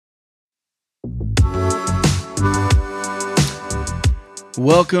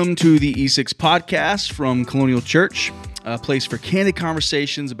Welcome to the E6 podcast from Colonial Church, a place for candid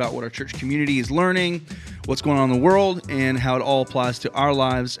conversations about what our church community is learning, what's going on in the world, and how it all applies to our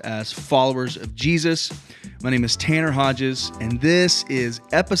lives as followers of Jesus. My name is Tanner Hodges, and this is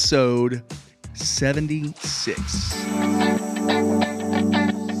episode 76.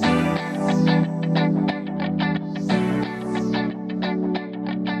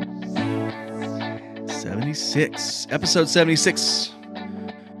 Episode 76.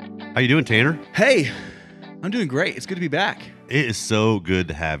 How you doing, Tanner? Hey, I'm doing great. It's good to be back. It is so good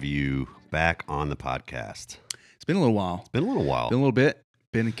to have you back on the podcast. It's been a little while. Been a little while. Been a little bit.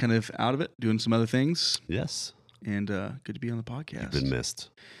 Been kind of out of it, doing some other things. Yes. And good to be on the podcast. You've been missed.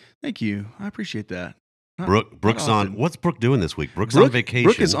 Thank you. I appreciate that. Brooke's on. What's Brooke doing this week? Brooke's on vacation.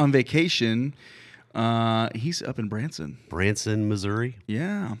 Brooke is on vacation. He's up in Branson, Missouri.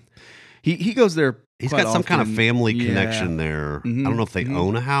 Yeah. He goes there. He's got some kind of family connection there. Mm-hmm. I don't know if they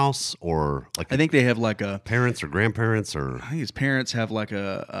own a house or I think they have like a parents or grandparents or I think his parents have like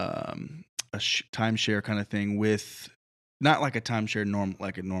a timeshare kind of thing with not like a timeshare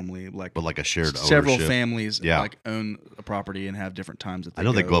but like a shared several ownership. families like own a property and have different times that they I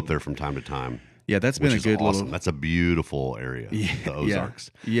know they go up there from time to time. Yeah, that's been a good awesome. little. That's a beautiful area, the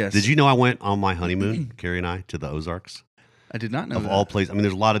Ozarks. Yeah. Yes. Did you know I went on my honeymoon, Carrie and I, to the Ozarks? I did not know of that. all places. I mean,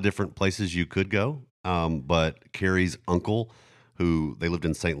 there's a lot of different places you could go, but Carrie's uncle, they lived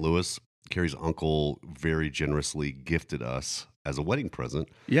in St. Louis, Carrie's uncle very generously gifted us as a wedding present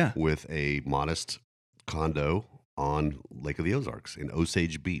with a modest condo on Lake of the Ozarks in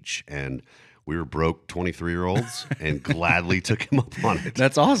Osage Beach. And we were broke 23-year-olds and gladly took him up on it.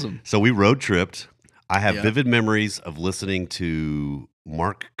 That's awesome. So we road tripped. I have vivid memories of listening to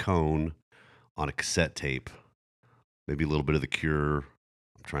Mark Cohn on a cassette tape. Maybe a little bit of The Cure.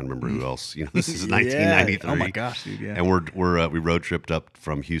 I'm trying to remember who else. You know, this is 1993. Oh my gosh, dude! Yeah, and we road tripped up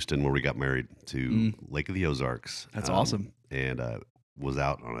from Houston, where we got married, to Lake of the Ozarks. That's awesome. And was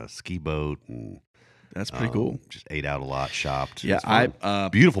out on a ski boat, and that's pretty cool. Just ate out a lot, shopped. Yeah,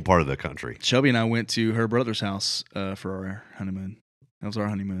 beautiful part of the country. Shelby and I went to her brother's house for our honeymoon. That was our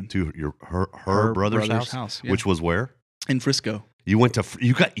honeymoon. To her brother's house, which was where? In Frisco. You went to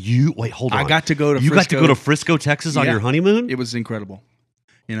wait, hold on. I got to go to Frisco. You got to go to Frisco, Texas on your honeymoon? It was incredible.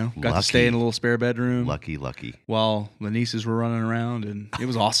 You know, got to stay in a little spare bedroom. Lucky. While the nieces were running around, and it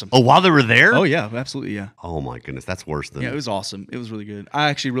was awesome. Oh, while they were there? Oh, yeah, absolutely, yeah. Oh, my goodness. That's worse than... Yeah, it was awesome. It was really good. I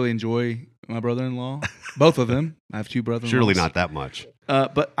actually really enjoy my brother-in-law. Both of them. I have two brothers-in-laws. Surely not that much.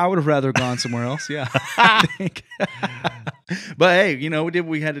 But I would have rather gone somewhere else, yeah. I think. But hey, you know, we did what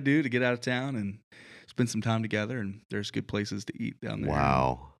we had to do to get out of town and spend some time together, and there's good places to eat down there.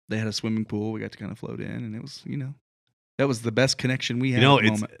 Wow. They had a swimming pool. We got to kind of float in, and it was, you know, that was the best connection we had. You know, at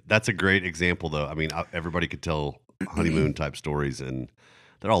the moment. That's a great example, though. I mean, everybody could tell honeymoon type stories, and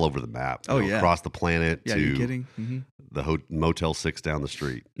they're all over the map. Across the planet to you kidding? Mm-hmm. the Motel 6 down the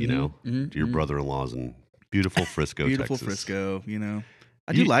street. You know, to your brother-in-law's in beautiful Frisco, beautiful Texas. Frisco. You know,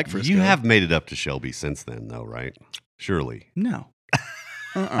 I do like Frisco. You have made it up to Shelby since then, though, right? Surely. No.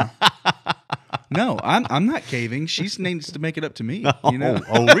 No, I'm not caving. She needs to make it up to me. You know?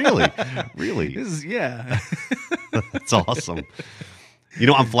 Oh, really? Really? That's awesome. You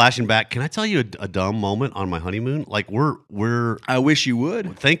know, I'm flashing back. Can I tell you a dumb moment on my honeymoon? Like we're. I wish you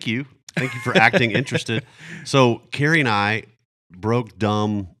would. Thank you for acting interested. So Carrie and I, broke,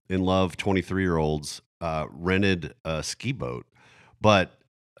 dumb, in love 23-year-olds, rented a ski boat, but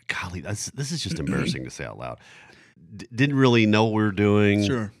golly, this is just embarrassing to say out loud. Didn't really know what we were doing.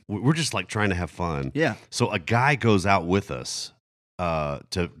 Sure. We're just like trying to have fun. Yeah. So a guy goes out with us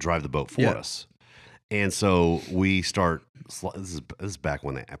to drive the boat for us. And so we start, this is back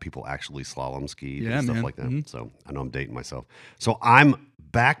when people actually slalom skied and stuff like that. Mm-hmm. So I know I'm dating myself. So I'm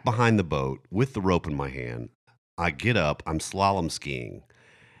back behind the boat with the rope in my hand. I get up, I'm slalom skiing,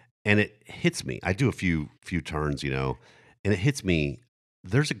 and it hits me. I do a few turns, you know, and it hits me.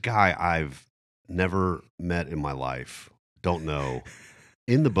 There's a guy I've never met in my life, don't know,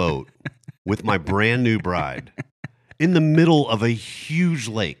 in the boat with my brand new bride in the middle of a huge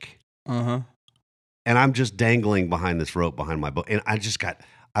lake. Uh-huh. And I'm just dangling behind this rope behind my boat. And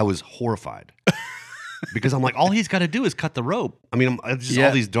I was horrified because I'm like, all he's got to do is cut the rope. I mean, all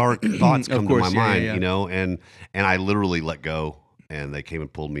these dark thoughts come to my mind, you know, and I literally let go, and they came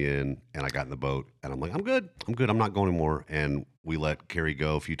and pulled me in, and I got in the boat, and I'm like, I'm good. I'm not going anymore. And we let Carrie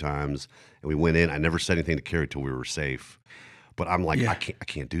go a few times, and we went in. I never said anything to Carrie till we were safe, but I'm like, I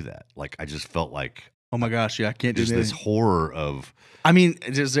can't do that. Like, I just felt like, oh my gosh, I can't do this horror of. I mean,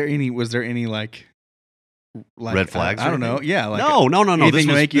 was there any like like red flags. I don't know. Yeah. Like no.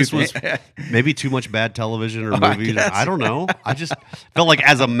 This was maybe too much bad television or movies. I don't know. I just felt like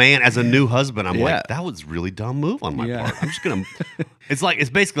as a man, as a new husband, I'm like, that was a really dumb move on my part. I'm just gonna. It's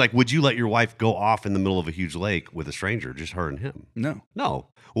basically like, would you let your wife go off in the middle of a huge lake with a stranger, just her and him? No.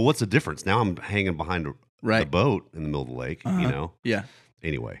 Well, what's the difference? Now I'm hanging behind the boat in the middle of the lake. You know. Yeah.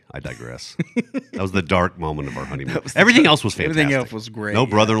 Anyway, I digress. That was the dark moment of our honeymoon. Everything else was fantastic. Everything else was great. No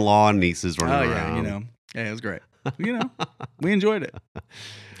brother-in-law and nieces running around. You know. Yeah, it was great. You know, we enjoyed it.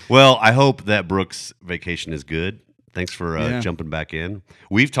 Well, I hope that Brooke's vacation is good. Thanks for jumping back in.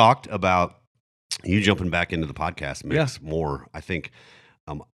 We've talked about you jumping back into the podcast mix more. I think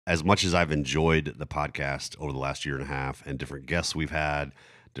as much as I've enjoyed the podcast over the last year and a half and different guests we've had,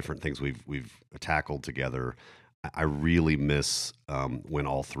 different things we've tackled together, I really miss when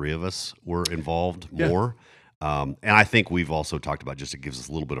all three of us were involved more. And I think we've also talked about just it gives us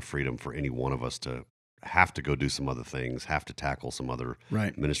a little bit of freedom for any one of us to have to go do some other things, have to tackle some other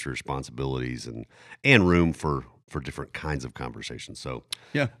ministry responsibilities and room for different kinds of conversations. So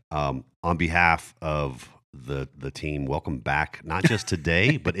on behalf of the team, welcome back, not just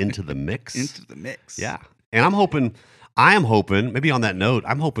today, but into the mix. Into the mix. Yeah. And I am hoping, maybe on that note,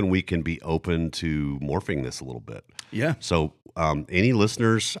 I'm hoping we can be open to morphing this a little bit. Yeah. So any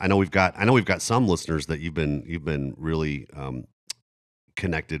listeners, I know we've got some listeners that you've been really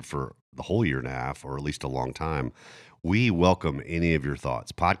connected for the whole year and a half, or at least a long time. We welcome any of your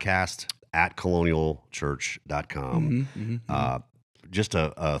thoughts. Podcast at colonialchurch.com. Just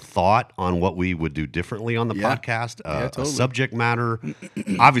a thought on what we would do differently on the podcast, totally. A subject matter,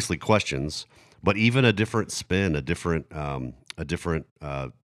 obviously questions, but even a different spin, a different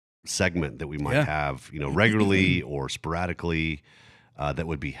segment that we might have, regularly or sporadically, that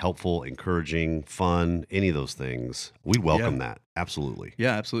would be helpful, encouraging, fun, any of those things. We'd welcome that. Absolutely.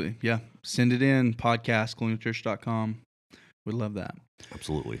 Yeah, absolutely. Yeah. Send it in, podcast, colonialchurch.com. We'd love that.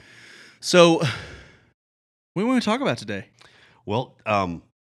 Absolutely. So what do we want to talk about today? Well,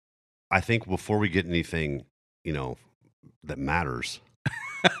 I think before we get anything, that matters,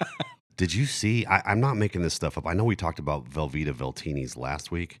 did you see, I'm not making this stuff up. I know we talked about Velveeta Veltinis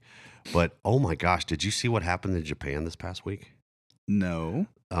last week, but oh my gosh, did you see what happened in Japan this past week? No.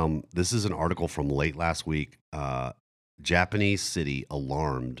 This is an article from late last week. Japanese city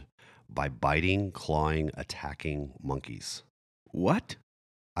alarmed by biting, clawing, attacking monkeys. What?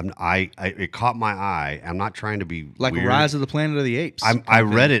 It caught my eye. I'm not trying to be like weird. Rise of the Planet of the Apes. I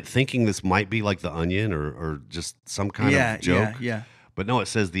read it thinking this might be like The Onion or just some kind of joke. Yeah. But no, it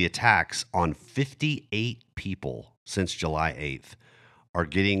says the attacks on 58 people since July 8th are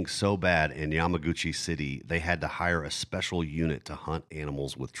getting so bad in Yamaguchi City, they had to hire a special unit to hunt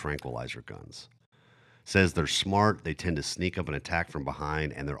animals with tranquilizer guns. Says they're smart, they tend to sneak up and attack from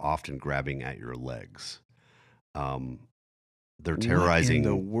behind, and they're often grabbing at your legs. They're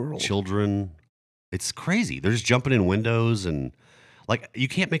terrorizing children. It's crazy. They're just jumping in windows and you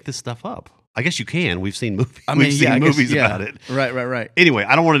can't make this stuff up. I guess you can. We've seen movies. Movies about it. Right. Anyway,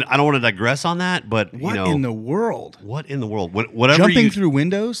 I don't want to digress on that. But what in the world? What in the world? Whatever. Jumping through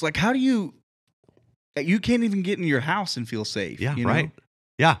windows? Like, how do you can't even get in your house and feel safe? Yeah. Right.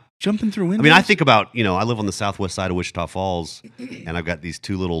 Yeah. Jumping through windows. I mean, I think about I live on the southwest side of Wichita Falls, and I've got these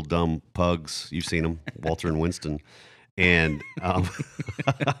two little dumb pugs. You've seen them, Walter and Winston. And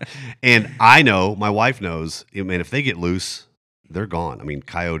and I know, my wife knows, if they get loose, they're gone. I mean,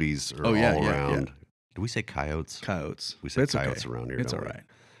 coyotes are all around. Yeah. Do we say coyotes? Coyotes. We say coyotes around here. It's all right.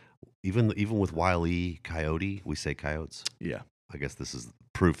 Even with Wile E. Coyote, we say coyotes. Yeah. I guess this is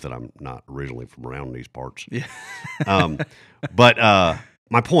proof that I'm not originally from around these parts. Yeah. But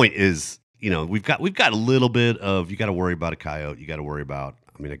my point is, we've got a little bit of, you got to worry about a coyote. You got to worry about,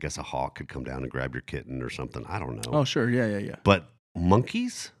 I guess a hawk could come down and grab your kitten or something. I don't know. Oh, sure. Yeah. But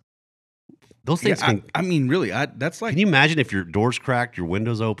monkeys? Those things really, that's like... Can you imagine if your door's cracked, your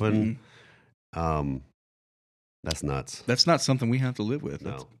window's open? Mm-hmm. That's nuts. That's not something we have to live with.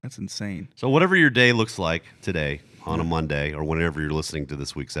 No. That's insane. So whatever your day looks like today on a Monday or whenever you're listening to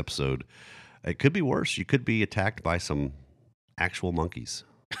this week's episode, it could be worse. You could be attacked by some actual monkeys.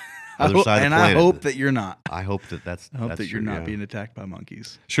 I hope that you're not. I hope that you're not being attacked by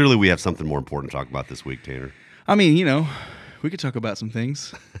monkeys. Surely we have something more important to talk about this week, Tanner. I mean, we could talk about some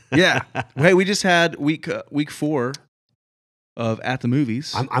things. Yeah. Hey, we just had week 4 of At the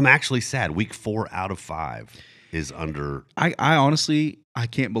Movies. I'm actually sad. Week 4 out of 5 is under. I honestly, I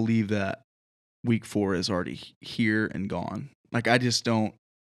can't believe that week 4 is already here and gone. Like, I just don't.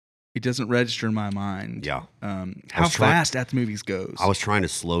 It doesn't register in my mind. Yeah. How fast At the Movies goes. I was trying to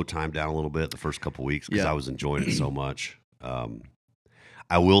slow time down a little bit the first couple weeks because I was enjoying it so much.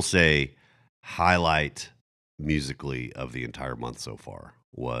 I will say, highlight musically of the entire month so far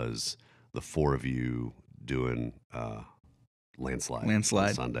was the four of you doing Landslide on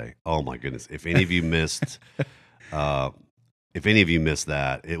Sunday. Oh my goodness! If any of you missed, that,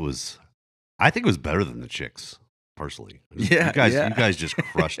 I think it was better than the Chicks. Personally, you guys just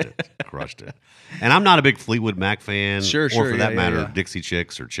crushed it. And I'm not a big Fleetwood Mac fan, or for that matter, Dixie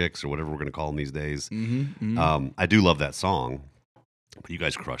Chicks or whatever we're going to call them these days. I do love that song, but you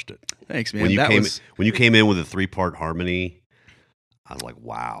guys crushed it. Thanks, man. When you came in with a 3-part harmony, I was like,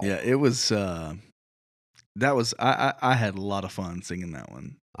 wow. Yeah, it was. I had a lot of fun singing that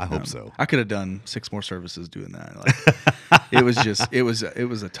one. I hope so. I could have done 6 more services doing that. Like, it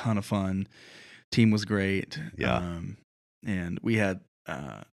was a ton of fun. Team was great. Yeah. And we had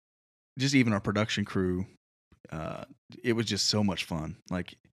just even our production crew. It was just so much fun.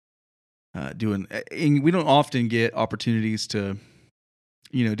 Like doing. And we don't often get opportunities to,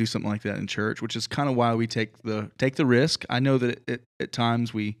 do something like that in church, which is kind of why we take the risk. I know that at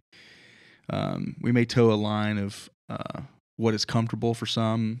times we may toe a line of what is comfortable for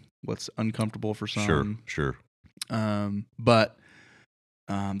some, what's uncomfortable for some. Sure. But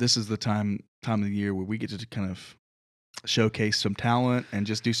this is the time of the year where we get to kind of showcase some talent and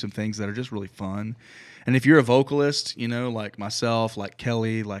just do some things that are just really fun. And if you're a vocalist, like myself, like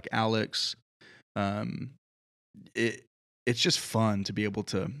Kelly, like Alex, it's just fun to be able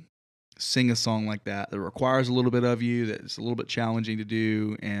to sing a song like that requires a little bit of you, that it's a little bit challenging to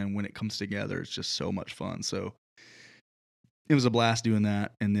do, and when it comes together, it's just so much fun. So it was a blast doing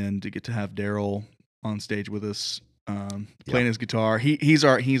that, and then to get to have Daryl on stage with us, playing his guitar. He's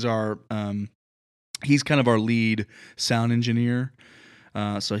kind of our lead sound engineer.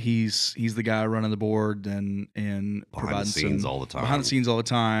 So he's the guy running the board and providing behind the scenes all the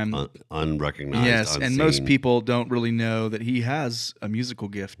time, unrecognized. Yes, unseen. And most people don't really know that he has a musical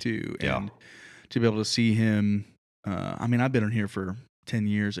gift too. And to be able to see him, I've been in here for 10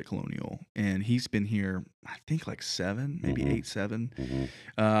 years at Colonial, and he's been here, I think, like 7, maybe 8, 7.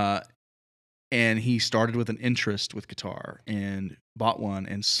 Mm-hmm. And he started with an interest with guitar and bought one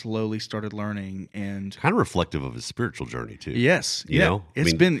and slowly started learning, and kind of reflective of his spiritual journey too. Yes. You know,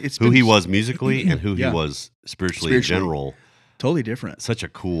 it's been who he was musically and who he was spiritually in general. Totally different. Such a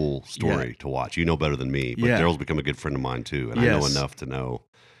cool story to watch. You know better than me, but Daryl's become a good friend of mine too. And I know enough to know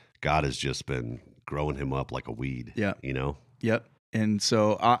God has just been growing him up like a weed. Yeah. Yep. And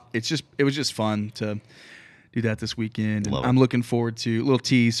so it was just fun to do that this weekend. And Love I'm looking forward to a little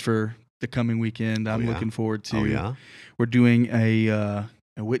tease for the coming weekend. I'm looking forward to. We're doing a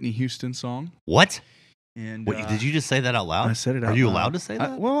Whitney Houston song. What? And wait, did you just say that out loud? I said it out loud. Are you allowed to say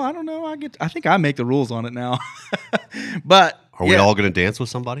that? I don't know. I think I make the rules on it now. But are we all going to dance with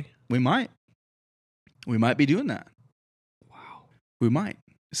somebody? We might. We might be doing that. Wow. We might.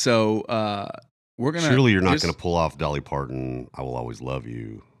 So we're gonna. Surely you're not going to pull off Dolly Parton. I Will Always Love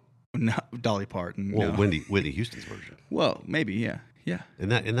You. No, Dolly Parton. Well, no. Whitney Houston's version. Well, maybe, yeah. In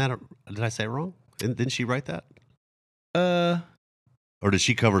that, did I say it wrong? Didn't she write that? Or did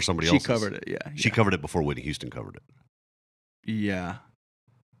she cover somebody else's? She covered it, yeah. She covered it before Whitney Houston covered it. Yeah.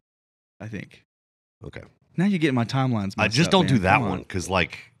 I think. Okay. Now you're getting my timelines. I just don't do that one because,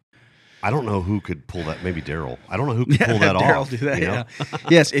 I don't know who could pull that. Maybe Daryl. I don't know who could pull that off. Daryl do that. Yeah.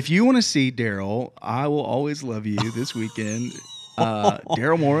 Yes. If you want to see Daryl, I Will Always Love You this weekend.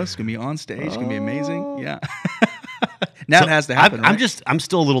 Daryl Morris gonna be on stage. It's gonna be amazing. Yeah. Now it has to happen. I'm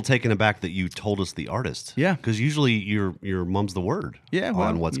still a little taken aback that you told us the artist. Yeah. Because usually your mum's the word. Yeah.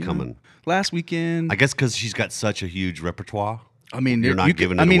 On what's coming. Last weekend. I guess because she's got such a huge repertoire. You're not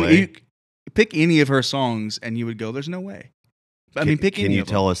giving it away. You pick any of her songs and you would go, "There's no way." Pick any. Can you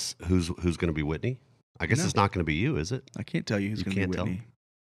tell us who's going to be Whitney? I guess it's not going to be you, is it? I can't tell you who's going to be Whitney.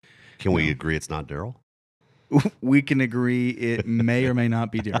 Can we agree it's not Daryl? We can agree it may or may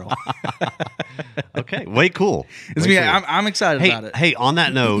not be Daryl. Okay, way cool. I'm excited about it. Hey, on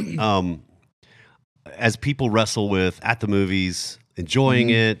that note, as people wrestle with at the movies, enjoying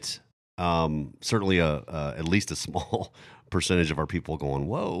it, certainly at least a small percentage of our people going,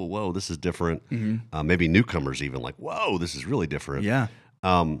 whoa, this is different. Maybe newcomers even like, whoa, this is really different. Yeah.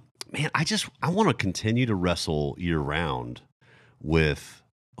 Man, I want to continue to wrestle year round with,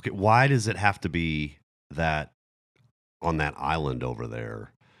 okay, why does it have to be that on that island over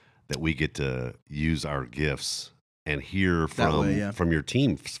there that we get to use our gifts and hear from your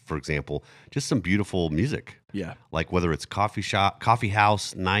team, for example, just some beautiful music. Yeah. Like whether it's coffee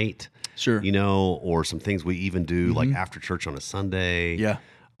house night, sure, or some things we even do like after church on a Sunday. Yeah.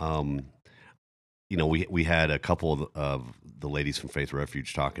 We had a couple of the ladies from Faith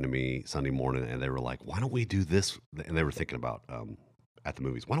Refuge talking to me Sunday morning, and they were like, "Why don't we do this?" And they were thinking about at the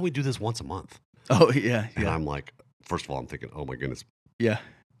movies. Why don't we do this once a month? Oh yeah, And yeah. I'm like, first of all, I'm thinking, oh my goodness, Yeah.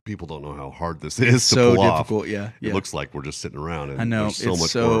 people don't know how hard this is to So pull off. difficult, yeah. It looks like we're just sitting around, I and know. there's so It's much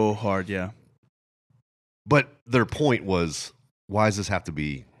so work. hard, yeah. But their point was, why does this have to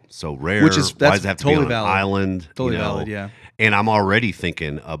be so rare? Which is why does it have to totally be on valid. an island? Totally valid, yeah. And I'm already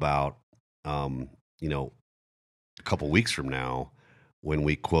thinking about, a couple weeks from now, when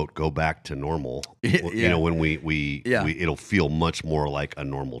we quote go back to normal, Yeah. when we it'll feel much more like a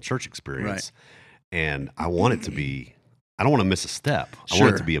normal church experience. Right. And I want it to be. I don't want to miss a step. I Sure.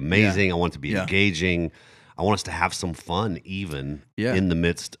 want it to be amazing. Yeah. I want it to be Yeah. engaging. I want us to have some fun, even Yeah. in the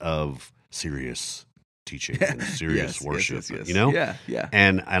midst of serious teaching and serious Yes, worship. yes. Yeah. Yeah.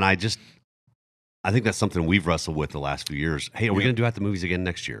 And I think that's something we've wrestled with the last few years. Hey, are we Yeah. going to do At the Movies again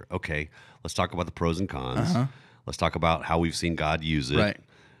next year? Okay, let's talk about the pros and cons. Uh-huh. Let's talk about how we've seen God use it. Right.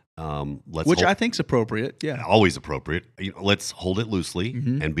 Let's Which I think's appropriate. Yeah. always appropriate. Let's hold it loosely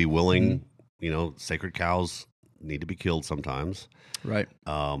Mhm. and be willing. Sacred cows need to be killed sometimes. Right.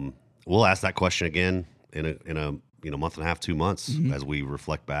 We'll ask that question again in a month and a half, 2 months, Mhm. as we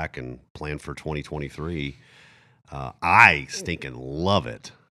reflect back and plan for 2023. I stinking love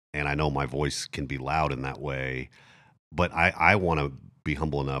it, and I know my voice can be loud in that way, but I want to be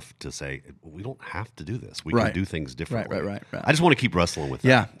humble enough to say we don't have to do this. We Right. can do things differently. Right. I just want to keep wrestling with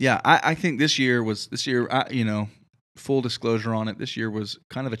that. Yeah. I think this year, full disclosure on it, this year was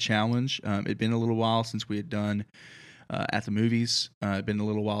kind of a challenge. It'd been a little while since we had done At the Movies. It'd been a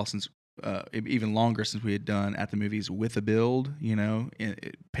little while since, even longer since we had done At the Movies with a build,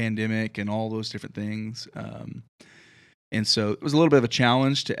 pandemic and all those different things. And so it was a little bit of a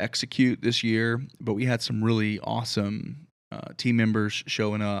challenge to execute this year, but we had some really awesome team members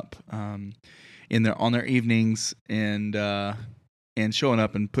showing up on their evenings and showing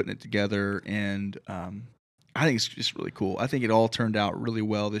up and putting it together. And I think it's just really cool. I think it all turned out really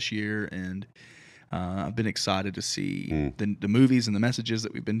well this year, and I've been excited to see the movies and the messages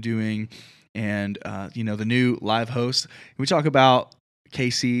that we've been doing, and the new live hosts. We talk about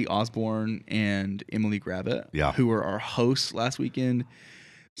Casey Osborne and Emily Gravitt, who were our hosts last weekend.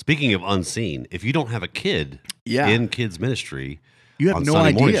 Speaking of unseen, if you don't have a kid in kids ministry, you have on no Sunday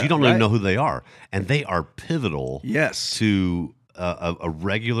idea. mornings, you don't even right? know who they are, and they are pivotal. Yes. To a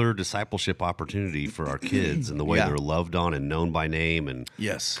regular discipleship opportunity for our kids, and the way they're loved on and known by name, and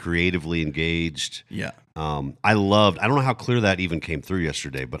creatively engaged. Yeah. I don't know how clear that even came through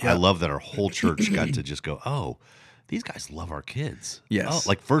yesterday, but I love that our whole church got to just go, oh, these guys love our kids. Yes. Oh,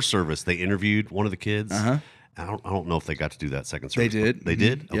 like first service, they interviewed one of the kids. Uh-huh. I don't know if they got to do that second service. They did. They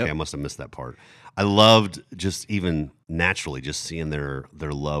did? Okay, Yep. I must have missed that part. I loved just even naturally just seeing their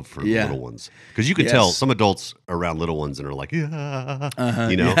love for little ones. Because you can tell some adults around little ones and are like, I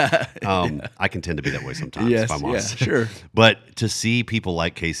can tend to be that way sometimes, if I'm honest. Sure. But to see people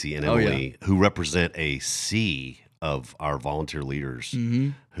like Casey and Emily, who represent a sea of our volunteer leaders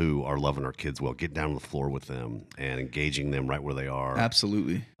who are loving our kids well, getting down on the floor with them and engaging them right where they are.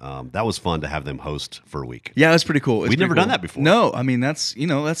 Absolutely. That was fun to have them host for a week. Yeah, that's pretty cool. We've never done that before. No, I mean, that's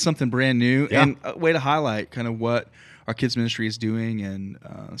something brand new and a way to highlight kind of what our kids ministry is doing, and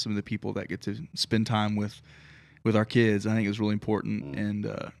some of the people that get to spend time with our kids. I think it was really important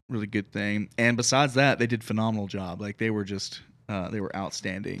and really good thing. And besides that, they did a phenomenal job. Like they were just they were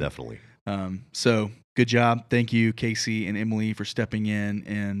outstanding. Definitely. So good job. Thank you, Casey and Emily, for stepping in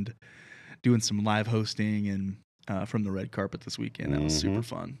and doing some live hosting and from the red carpet this weekend. That was super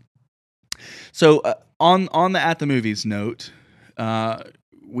fun. So on the At the Movies note,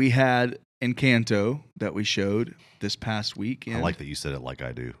 we had Encanto that we showed this past week. I like that you said it like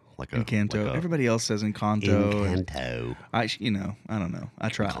I do. Like Encanto. Like Everybody else says Encanto. Encanto. I don't know. I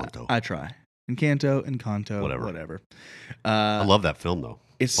try. Encanto. I try. Encanto. Whatever. I love that film though.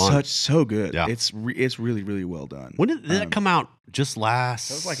 It's fun. so good. Yeah. It's really, really well done. When did that come out? Just last?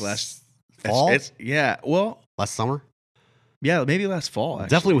 That was like last fall. Last summer. Yeah, maybe last fall. Actually.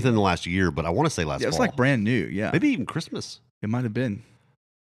 Definitely within the last year, but I want to say last fall. It's like brand new. Yeah, maybe even Christmas. It might have been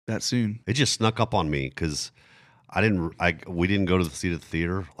that soon. It just snuck up on me because we didn't go to the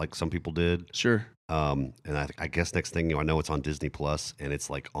theater like some people did. Sure. And I guess next thing I know, it's on Disney Plus, and it's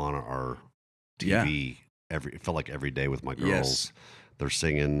like on our TV it felt like every day with my girls. Yes. They're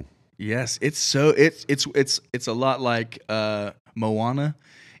singing. Yes, it's a lot like Moana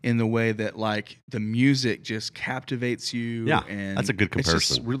in the way that like the music just captivates you. Yeah, and that's a good comparison. It's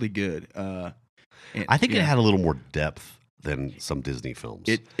just really good. I think it had a little more depth than some Disney films.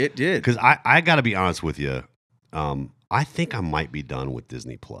 It did. Because I got to be honest with you. I think I might be done with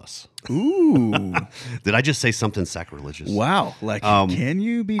Disney Plus. Ooh. Did I just say something sacrilegious? Wow. Like, can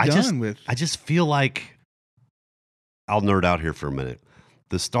you be done with? I just feel like I'll nerd out here for a minute.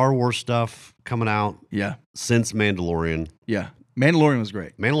 the Star Wars stuff coming out Yeah. since Mandalorian. Yeah. Mandalorian was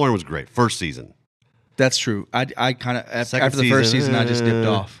great. Mandalorian was great. First season. That's true. I kind of after the Second first season, I just dipped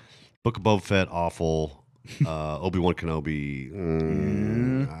off. Book of Boba Fett, awful. Obi-Wan Kenobi.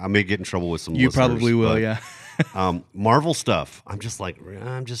 I may get in trouble with some. You listeners, probably will, but, yeah. Marvel stuff. I'm just like,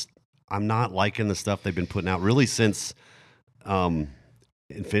 I'm not liking the stuff they've been putting out really since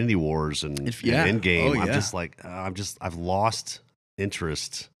Infinity Wars and Endgame. I'm just like, I've lost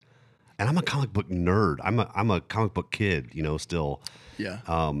interest. And I'm a comic book nerd. I'm a comic book kid, still. Yeah.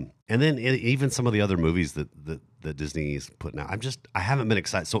 And then even some of the other movies that Disney is putting out, I haven't been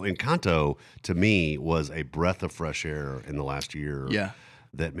excited. So Encanto to me was a breath of fresh air in the last year. Yeah.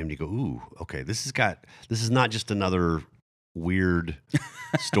 That made me go, ooh, okay, this is not just another weird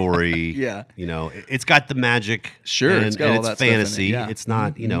story. Yeah. It's got the magic. Sure. And, it's got all it's that fantasy. Stuff in it. It's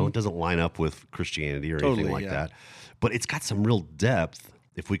not, it doesn't line up with Christianity or anything like that. But it's got some real depth,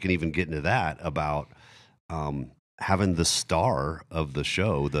 if we can even get into that, about having the star of the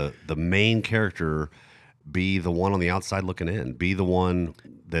show, the main character, be the one on the outside looking in, be the one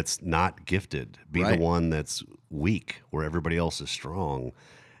that's not gifted, be the one that's weak where everybody else is strong,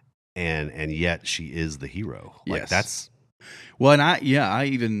 and yet she is the hero. Like that's well, and I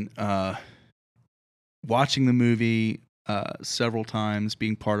even watching the movie several times,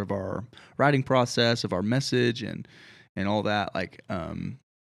 being part of our writing process of our message and all that. Like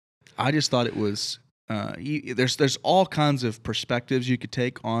I just thought it was there's all kinds of perspectives you could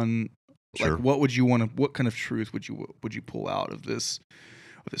take on. Like, what kind of truth would you pull out of this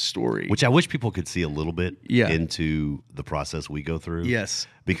story? Which I wish people could see a little bit into the process we go through. Yes,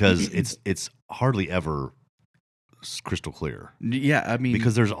 because it's hardly ever crystal clear. Yeah, I mean,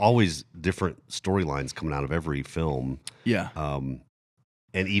 because there's always different storylines coming out of every film. Yeah, and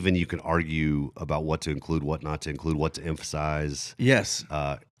even you can argue about what to include, what not to include, what to emphasize. Yes.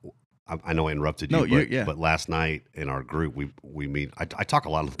 I know I interrupted you, but last night in our group, we meet. I talk a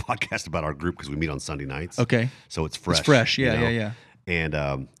lot on the podcast about our group because we meet on Sunday nights. Okay. So it's fresh. It's fresh, yeah.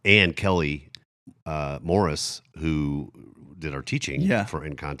 And Kelly Morris, who did our teaching for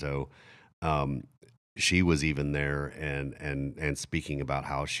Encanto, she was even there and speaking about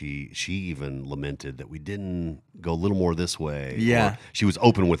how she even lamented that we didn't go a little more this way. Yeah. Or she was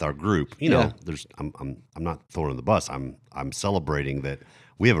open with our group. I'm not throwing in the bus. I'm celebrating that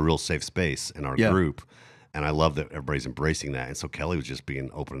we have a real safe space in our group, and I love that everybody's embracing that. And so Kelly was just being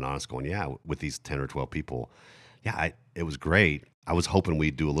open and honest, going, with these 10 or 12 people, it was great. I was hoping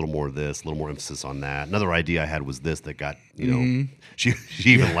we'd do a little more of this, a little more emphasis on that. Another idea I had was this that got, she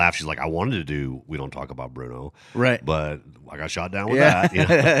even laughed. She's like, I wanted to do We Don't Talk About Bruno. Right. But I got shot down with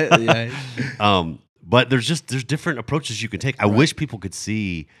that. But there's different approaches you can take. I wish people could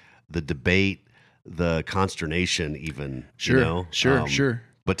see the debate, the consternation even. Sure. Sure.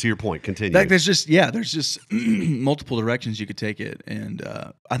 But to your point, continue. Like there's just multiple directions you could take it. And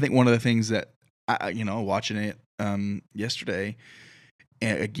I think one of the things that, watching it yesterday,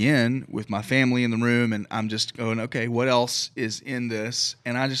 again, with my family in the room, and I'm just going, okay, what else is in this?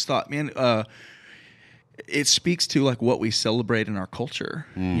 And I just thought, man, it speaks to like what we celebrate in our culture,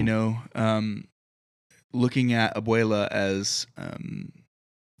 looking at Abuela as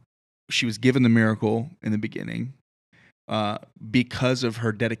she was given the miracle in the beginning because of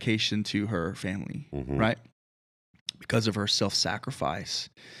her dedication to her family, right? Because of her self-sacrifice.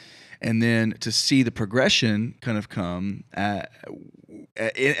 And then to see the progression kind of come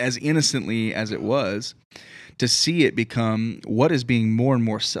as innocently as it was, to see it become what is being more and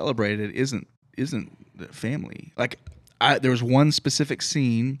more celebrated isn't the family. Like there was one specific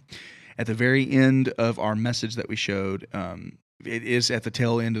scene at the very end of our message that we showed. It is at the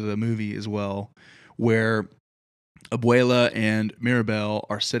tail end of the movie as well, where Abuela and Mirabel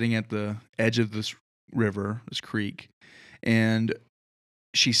are sitting at the edge of this river, this creek, and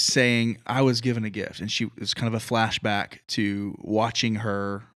she's saying, I was given a gift. And it's kind of a flashback to watching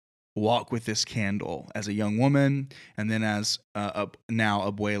her walk with this candle as a young woman and then as now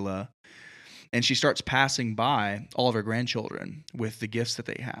Abuela. And she starts passing by all of her grandchildren with the gifts that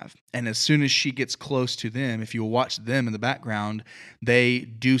they have. And as soon as she gets close to them, if you watch them in the background, they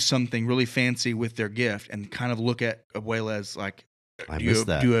do something really fancy with their gift and kind of look at Abuela as like,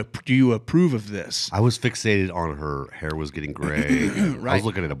 do you approve of this? I was fixated on her hair was getting gray. Right. I was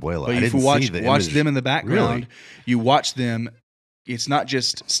looking at Abuela. But if you watch them in the background, you watch them. It's not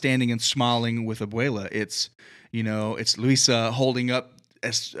just standing and smiling with Abuela. It's Luisa holding up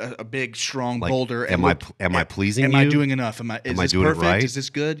a big strong boulder. Am I pleasing you? Am I doing enough? Is this doing perfect? It right? Is this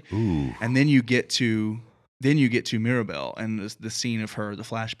good? Ooh. And then you get to Mirabel and the scene of her, the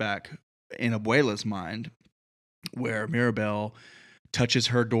flashback in Abuela's mind, where Mirabel touches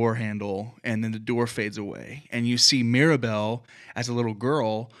her door handle, and then the door fades away. And you see Mirabel as a little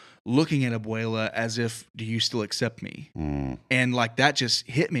girl looking at Abuela as if, do you still accept me? And like that just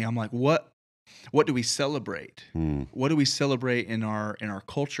hit me. I'm like, what do we celebrate? What do we celebrate in our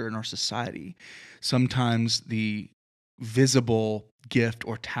culture, in our society? Sometimes the visible gift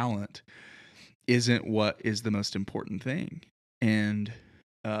or talent isn't what is the most important thing. And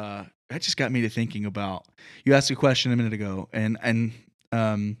that just got me to thinking about, you asked a question a minute ago, and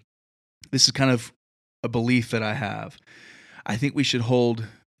this is kind of a belief that I have. I think we should hold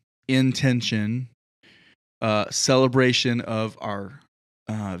in tension celebration of our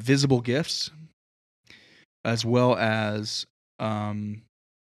visible gifts, as well as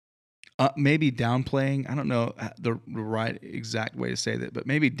maybe downplaying, I don't know the right exact way to say that, but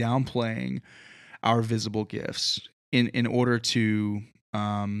maybe downplaying our visible gifts in order to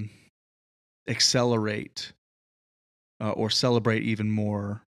accelerate or celebrate even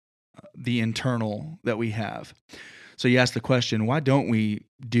more the internal that we have. So you asked the question, why don't we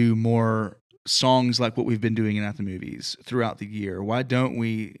do more songs like what we've been doing in At the Movies throughout the year? Why don't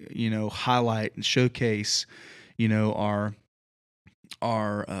we, highlight and showcase, our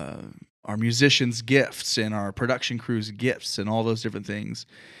musicians' gifts and our production crew's gifts and all those different things?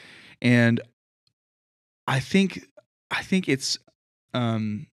 And I think it's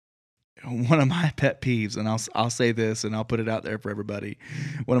one of my pet peeves, and I'll say this and I'll put it out there for everybody.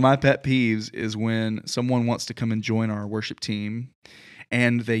 One of my pet peeves is when someone wants to come and join our worship team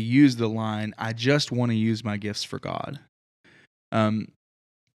and they use the line, "I just want to use my gifts for God."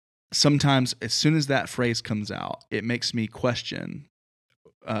 Sometimes as soon as that phrase comes out, it makes me question,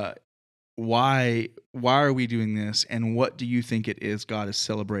 why are we doing this, and what do you think it is God is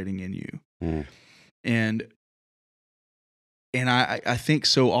celebrating in you? And I think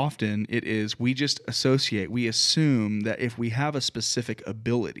so often it is we just we assume that if we have a specific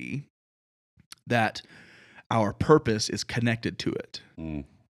ability, that our purpose is connected to it.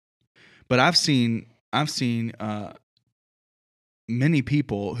 But I've seen many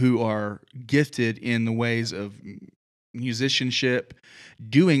people who are gifted in the ways of musicianship,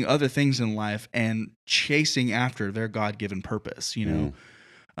 doing other things in life, and chasing after their God-given purpose.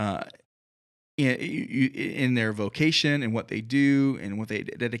 In their vocation and what they do and what they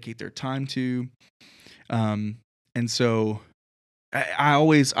dedicate their time to. And so I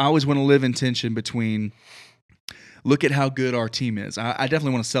always want to live in tension between, look at how good our team is. I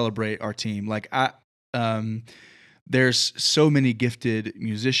definitely want to celebrate our team. Like there's so many gifted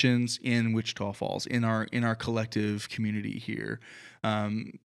musicians in Wichita Falls, in our collective community here.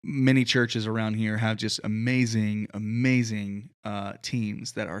 Many churches around here have just amazing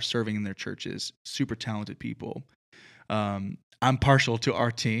teams that are serving in their churches. Super talented people. I'm partial to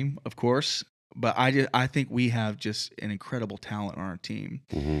our team, of course, but I think we have just an incredible talent on our team,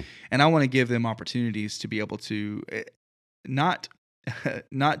 and I want to give them opportunities to be able to not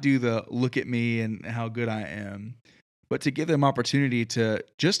do the look at me and how good I am, but to give them opportunity to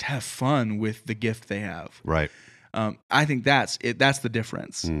just have fun with the gift they have. Right. I think that's it. That's the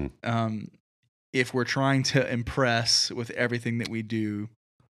difference. If we're trying to impress with everything that we do,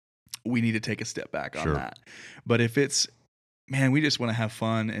 we need to take a step back on that. But if it's, man, we just want to have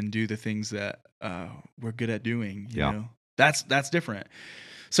fun and do the things that we're good at doing, you know, that's different.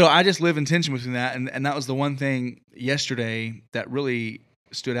 So I just live in tension between that. And that was the one thing yesterday that really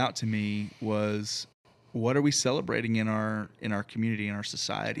stood out to me was, what are we celebrating in our community, in our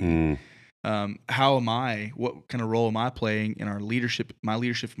society? How am I? What kind of role am I playing in our leadership? My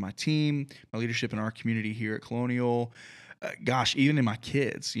leadership in my team, my leadership in our community here at Colonial. Gosh, even in my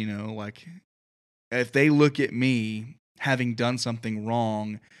kids, like if they look at me having done something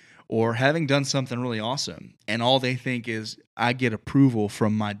wrong or having done something really awesome, and all they think is I get approval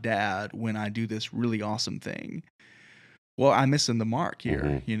from my dad when I do this really awesome thing. Well, I'm missing the mark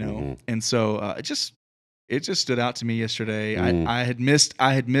here, And so it just stood out to me yesterday. I had missed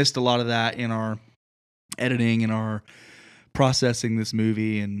a lot of that in our editing and our processing this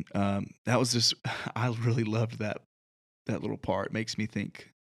movie, and that was just, I really loved that little part. It makes me think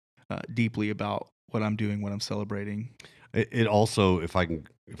deeply about what I'm doing, what I'm celebrating. It also, if I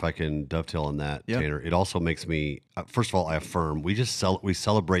can dovetail on that, Tanner, it also makes me, first of all, I affirm we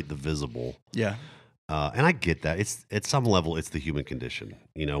celebrate the visible. Yeah. And I get that. It's at some level, it's the human condition.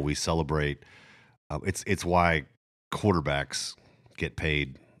 We celebrate. It's why quarterbacks get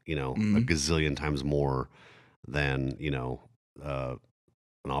paid, a gazillion times more than,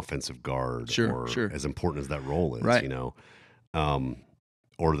 an offensive guard, or as important as that role is, right.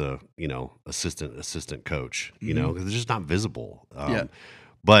 Or the, assistant coach, because it's just not visible.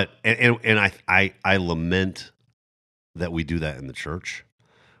 But, and I lament that we do that in the church.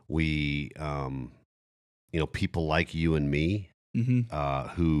 We, people like you and me,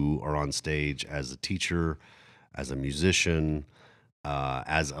 who are on stage as a teacher, as a musician,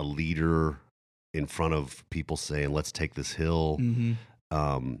 as a leader in front of people saying, let's take this hill.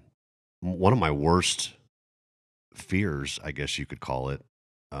 One of my worst fears, I guess you could call it,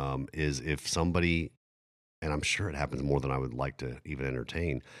 is if somebody, and I'm sure it happens more than I would like to even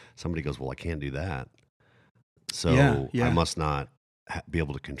entertain, somebody goes, well, I can't do that, so I must not be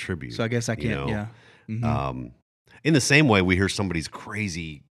able to contribute. So I guess I can't, in the same way, we hear somebody's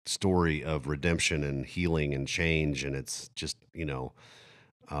crazy story of redemption and healing and change, and it's just,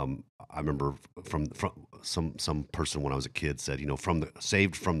 I remember from some person when I was a kid said,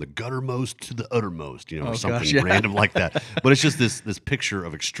 saved from the guttermost to the uttermost, or something random like that. But it's just this picture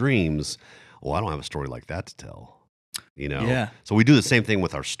of extremes. Well, I don't have a story like that to tell, So we do the same thing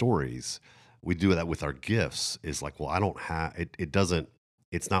with our stories. We do that with our gifts. Is like, well, I don't have it.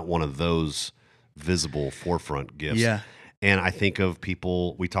 It's not one of those visible forefront gifts. Yeah. And I think of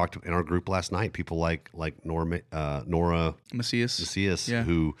people we talked in our group last night, people like Nora Macias,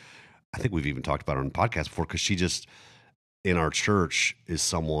 who I think we've even talked about her on the podcast before, because she just, in our church, is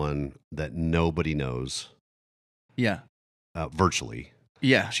someone that nobody knows. Yeah. Virtually.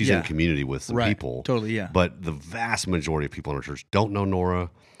 Yeah. She's in community with some people. Totally, yeah. But the vast majority of people in our church don't know Nora,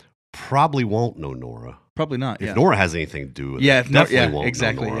 probably won't know Nora. Probably not, If Nora has anything to do with it, definitely won't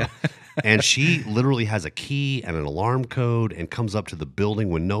know Nora. Yeah. And she literally has a key and an alarm code and comes up to the building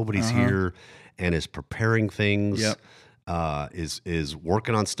when nobody's here and is preparing things, is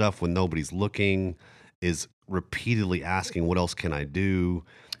working on stuff when nobody's looking, is repeatedly asking, what else can I do?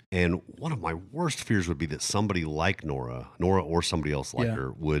 And one of my worst fears would be that somebody like Nora or somebody else like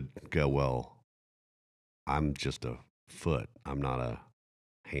her would go, well, I'm just a foot. I'm not a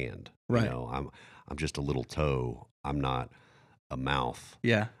hand. Right. I'm just a little toe. I'm not a mouth.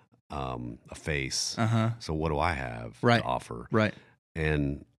 Yeah. A face. So what do I have to offer? Right.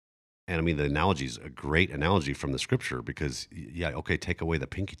 And I mean, the analogy is a great analogy from the scripture, because take away the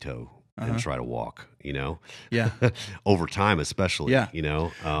pinky toe and try to walk, Yeah. Over time, especially,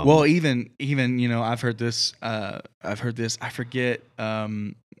 well, even, I've heard this, I forget,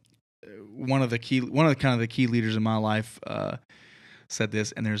 one of the kind of the key leaders in my life, said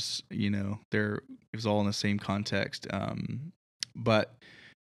this, and there's, it was all in the same context. But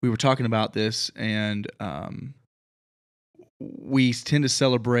we were talking about this, and we tend to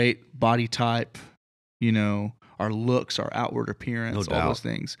celebrate body type, our looks, our outward appearance, all those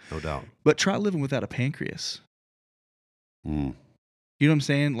things. No doubt. But try living without a pancreas. You know what I'm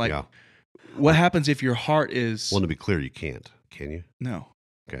saying? Like, what happens if your heart is... Well, to be clear, you can't. Can you? No.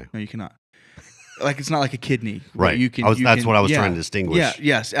 Okay. No, you cannot. Like, it's not like a kidney. Right. That's what I was trying to distinguish. Yeah.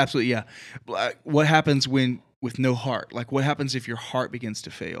 Yes. Absolutely. Yeah. What happens with no heart? Like, what happens if your heart begins to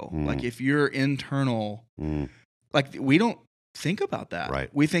fail? Like, if your internal... Like, we don't think about that. Right.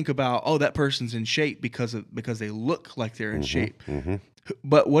 We think about, that person's in shape because they look like they're in shape.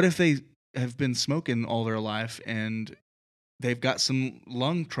 But what if they have been smoking all their life and they've got some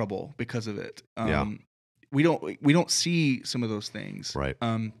lung trouble because of it? We don't see some of those things. Right.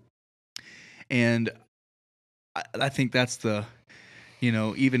 And I think that's the,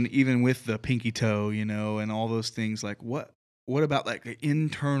 even with the pinky toe, and all those things, like what about like the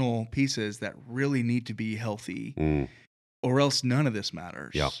internal pieces that really need to be healthy, or else none of this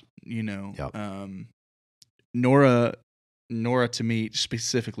matters. Nora, to me,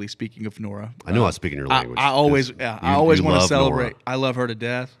 specifically speaking of Nora, I know I was speaking your language. I always want to celebrate. Nora. I love her to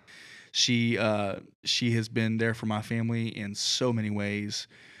death. She has been there for my family in so many ways.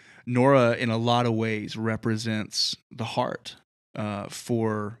 Nora, in a lot of ways, represents the heart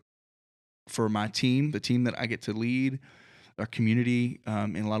for my team, the team that I get to lead, our community.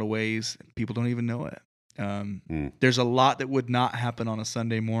 In a lot of ways, people don't even know it. There's a lot that would not happen on a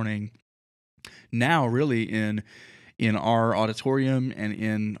Sunday morning now, really, in our auditorium and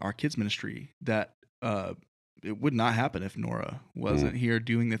in our kids ministry, that it would not happen if Nora wasn't here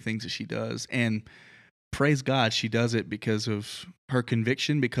doing the things that she does. And praise God, she does it because of her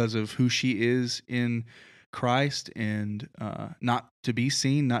conviction, because of who she is in Christ, and not to be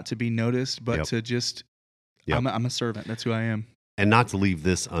seen, not to be noticed, but to just, I'm a servant. That's who I am. And not to leave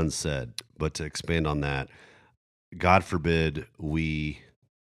this unsaid, but to expand on that, God forbid we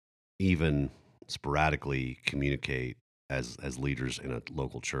even sporadically communicate as leaders in a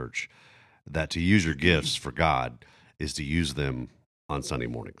local church that to use your gifts for God is to use them on Sunday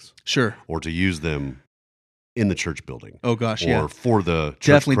mornings. Sure. Or to use them in the church building. Oh gosh, or for the church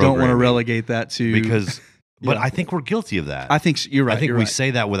definitely don't want to relegate that to, because but I think we're guilty of that. I think you're right. I think we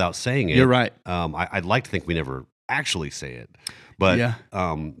say that without saying it. You're right. I'd like to think we never actually say it. But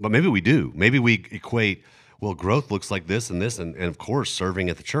but maybe we do. Maybe we equate, well, growth looks like this and this, and of course, serving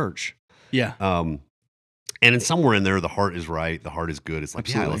at the church. Yeah. And in somewhere in there, the heart is right. The heart is good. It's like,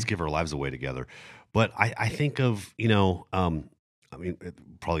 Absolutely. yeah, let's give our lives away together. But I think of, I mean,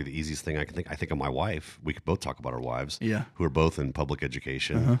 probably the easiest thing I can think. I think of my wife. We could both talk about our wives, who are both in public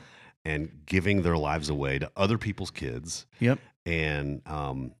education and giving their lives away to other people's kids. Yep. And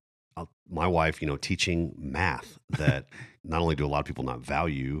my wife, teaching math that not only do a lot of people not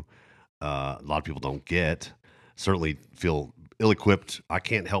value, a lot of people don't get, certainly feel ill-equipped. I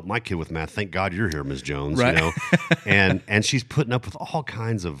can't help my kid with math. Thank God you're here, Ms. Jones. Right. And she's putting up with all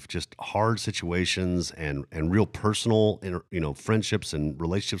kinds of just hard situations and real personal, friendships and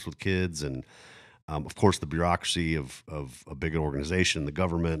relationships with kids, and of course the bureaucracy of a big organization, the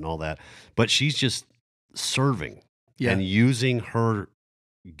government, and all that. But she's just serving and using her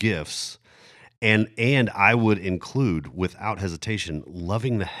gifts, and I would include, without hesitation,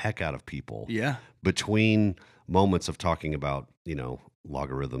 loving the heck out of people. Yeah. Between moments of talking about,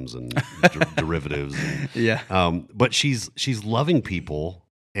 logarithms and derivatives. But she's loving people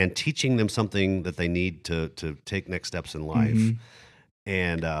and teaching them something that they need to take next steps in life,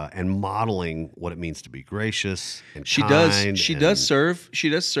 and modeling what it means to be gracious and kind. She does serve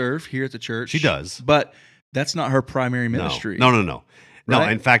here at the church. She does, but that's not her primary ministry. No. Right? No,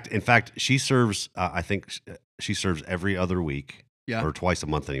 in fact, she serves. I think she serves every other week. Yeah. Or twice a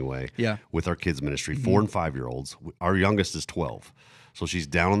month anyway. Yeah. With our kids ministry, 4 and 5-year-olds. Our youngest is 12, so she's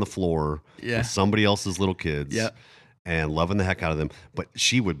down on the floor with somebody else's little kids. And loving the heck out of them. But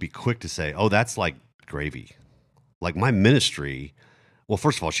she would be quick to say, "Oh, that's like gravy." Like my ministry. Well,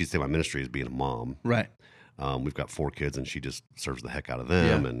 first of all, she'd say my ministry is being a mom. Right. We've got 4 kids, and she just serves the heck out of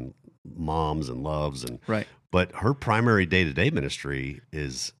them and moms and loves and right. But her primary day-to-day ministry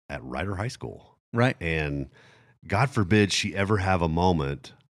is at Rider High School. Right. And God forbid she ever have a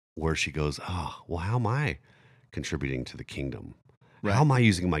moment where she goes, "Oh, well, how am I contributing to the kingdom? Right. How am I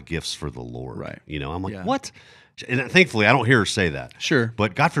using my gifts for the Lord?" Right. I'm like, what? And thankfully, I don't hear her say that. Sure.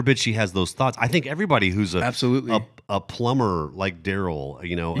 But God forbid she has those thoughts. I think everybody who's absolutely a plumber like Daryl,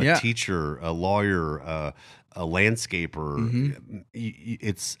 a teacher, a lawyer, a landscaper,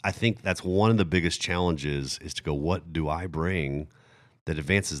 I think that's one of the biggest challenges is to go, what do I bring that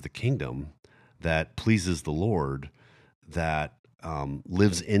advances the kingdom, that pleases the Lord, that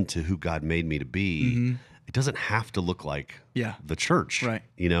lives into who God made me to be? It doesn't have to look like the church, right?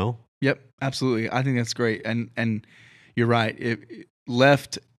 Yep, absolutely. I think that's great, and you're right. It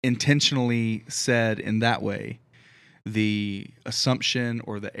left intentionally said in that way, the assumption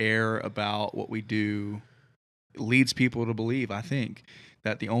or the error about what we do leads people to believe, I think,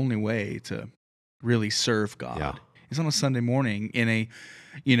 that the only way to really serve God is on a Sunday morning in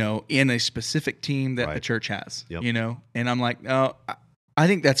a specific team that the church has, and I'm like, no, I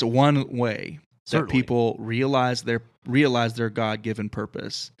think that's one way that people realize their God-given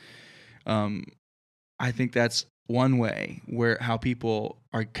purpose. I think that's one way where how people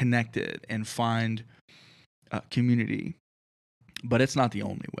are connected and find community, but it's not the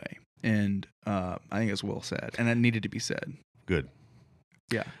only way. And I think it's well said, and it needed to be said. Good.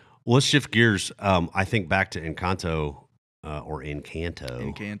 Yeah. Well, let's shift gears. I think back to Encanto, or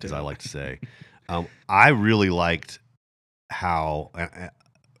Encanto, as I like to say. I really liked how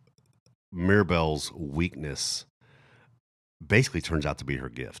Mirabel's weakness basically turns out to be her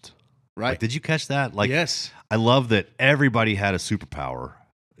gift. Right. Like, did you catch that? Like, yes. I love that everybody had a superpower,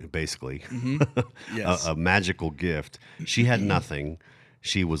 basically, yes. a magical gift. She had nothing.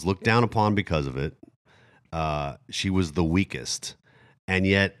 She was looked down upon because of it. She was the weakest. And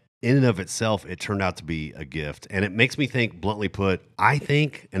yet, in and of itself, it turned out to be a gift. And it makes me think, bluntly put, I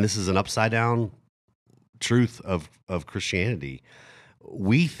think, and this is an upside down truth of Christianity,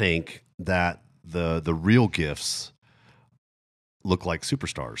 we think that the real gifts look like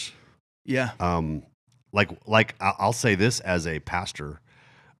superstars. Yeah. Like I'll say this as a pastor,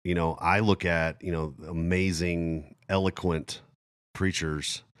 I look at, amazing, eloquent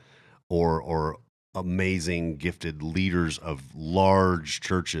preachers or amazing, gifted leaders of large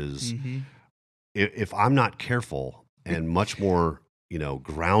churches. If I'm not careful and much more,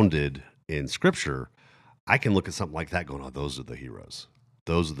 grounded in Scripture, I can look at something like that going, "Oh, those are the heroes.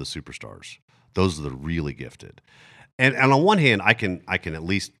 Those are the superstars. Those are the really gifted." And on one hand, I can at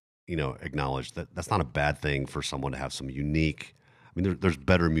least, acknowledge that that's not a bad thing for someone to have some unique. I mean, there's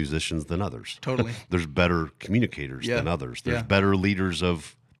better musicians than others. Totally. There's better communicators than others. There's better leaders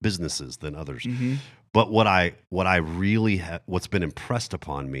of businesses than others. But what I really what's been impressed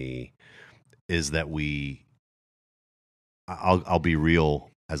upon me is that I'll be real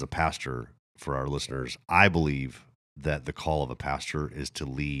as a pastor. for our listeners, I believe that the call of a pastor is to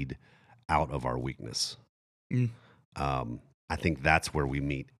lead out of our weakness. Mm. I think that's where we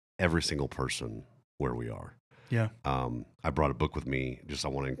meet every single person where we are. Yeah. I brought a book with me. Just I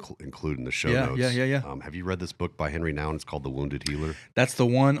want to include in the show Yeah, notes. yeah. Have you read this book by Henry Nouwen? It's called The Wounded Healer. That's the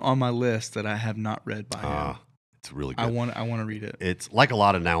one on my list that I have not read by him. It's really good. I want to read it. It's like a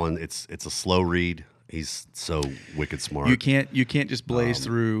lot of Nouwen. It's a slow read. He's so wicked smart. You can't just blaze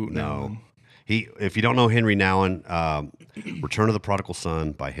through. No. If you don't know Henry Nouwen, Return of the Prodigal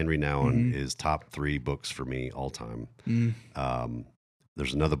Son by Henry Nouwen is top 3 books for me all time.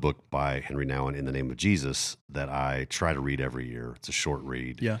 There's another book by Henry Nouwen, In the Name of Jesus, that I try to read every year. It's a short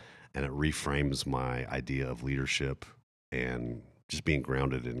read. Yeah. And it reframes my idea of leadership and just being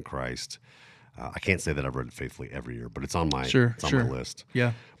grounded in Christ. I can't say that I've read it faithfully every year, but it's on my my list.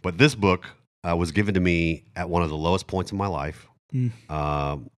 Yeah. But this book was given to me at one of the lowest points in my life,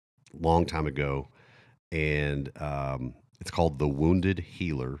 long time ago, and it's called The Wounded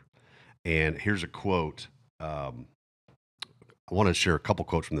Healer. And here's a quote. I want to share a couple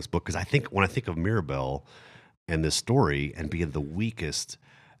quotes from this book because when I think of Mirabelle and this story and being the weakest,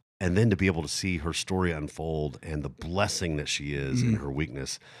 and then to be able to see her story unfold and the blessing that she is in her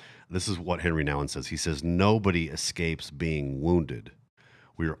weakness, this is what Henry Nouwen says. He says, "Nobody escapes being wounded.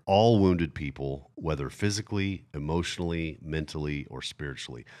 We are all wounded people, whether physically, emotionally, mentally, or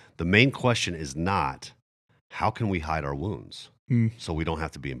spiritually. The main question is not, how can we hide our wounds so we don't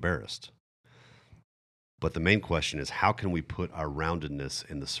have to be embarrassed? But the main question is, how can we put our roundedness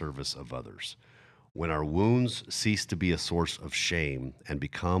in the service of others? When our wounds cease to be a source of shame and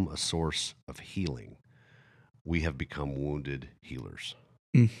become a source of healing, we have become wounded healers."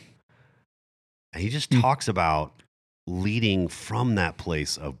 And he just talks about leading from that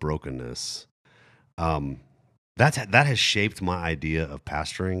place of brokenness. That has shaped my idea of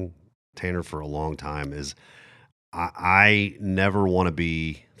pastoring, Tanner, for a long time. Is I never want to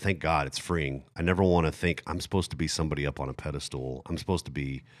be, thank God it's freeing. I never want to think I'm supposed to be somebody up on a pedestal. I'm supposed to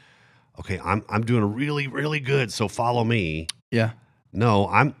be, okay, I'm doing really, really good, so follow me. Yeah. No,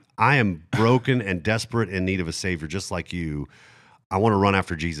 I am broken and desperate in need of a savior, just like you. I want to run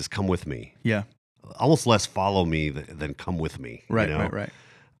after Jesus. Come with me. Yeah. Almost less follow me than come with me. Right, you know? right.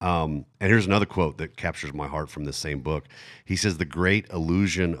 And here's another quote that captures my heart from this same book. He says, "The great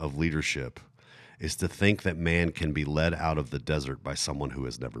illusion of leadership is to think that man can be led out of the desert by someone who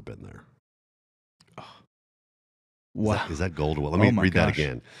has never been there." Wow. Is that gold? Well, let me read that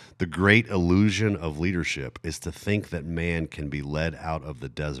again. The great illusion of leadership is to think that man can be led out of the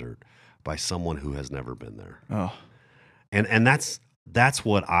desert by someone who has never been there. Oh. And that's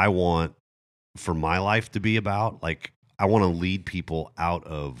what I want for my life to be about. Like, I want to lead people out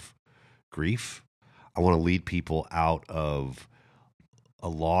of grief. I want to lead people out of a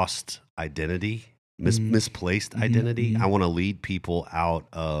lost identity, misplaced identity. I want to lead people out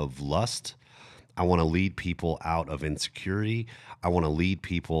of lust. I want to lead people out of insecurity. I want to lead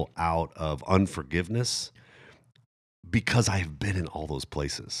people out of unforgiveness because I have been in all those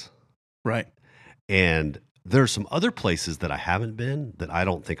places. Right. And there are some other places that I haven't been that I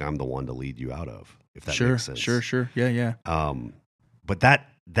don't think I'm the one to lead you out of, if that makes sense. Sure. Yeah. But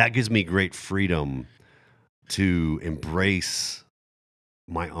that gives me great freedom to embrace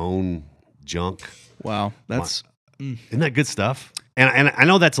my own junk. Wow. Isn't that good stuff? And I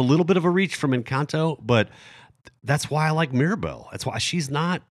know that's a little bit of a reach from Encanto, but that's why I like Mirabelle. That's why she's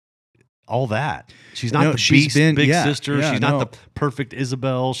not all that. She's not the beast big sister. She's not the perfect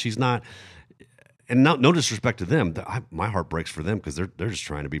Isabel. She's not. And no disrespect to them. My heart breaks for them because they're just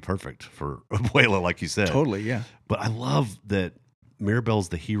trying to be perfect for Abuela, like you said. Totally, yeah. But I love that Mirabelle's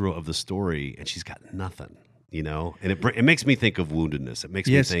the hero of the story, and she's got nothing, you know. And it makes me think of woundedness. It makes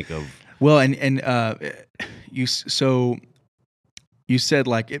me think of you said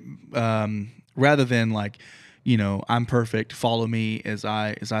like it, rather than like, you know, I'm perfect, follow me as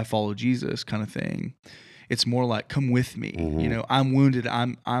I follow Jesus kind of thing. It's more like, come with me. You know, I'm wounded,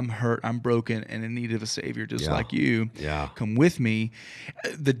 I'm hurt, I'm broken, and in need of a savior, just like you. Yeah. Come with me.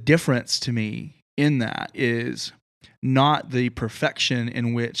 The difference to me in that is not the perfection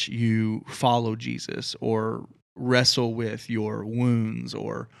in which you follow Jesus or wrestle with your wounds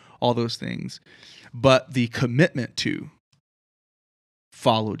or all those things, but the commitment to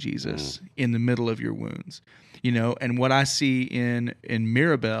follow Jesus in the middle of your wounds. You know, and what I see in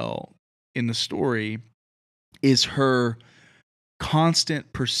Mirabelle in the story is her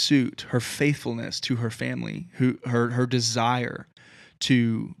constant pursuit, her faithfulness to her family, her desire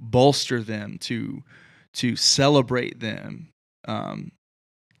to bolster them, to celebrate them,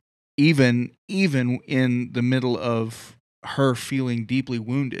 even in the middle of her feeling deeply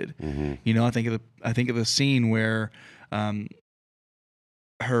wounded. Mm-hmm. You know, I think of the scene where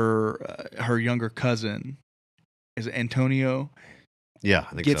her younger cousin, is it Antonio? Yeah,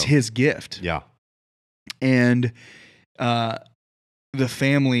 I think gets so. his gift. Yeah, and the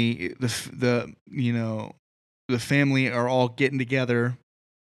family, the family are all getting together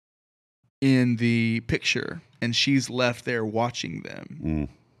in the picture, and she's left there watching them.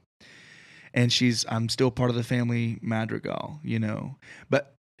 And I'm still part of the family madrigal, you know.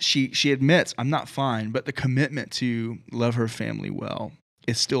 But she admits, I'm not fine, but the commitment to love her family well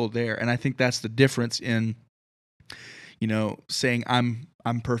is still there. And I think that's the difference in, you know, saying I'm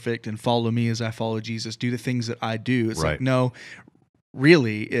perfect and follow me as I follow Jesus, do the things that I do. It's right. like, no,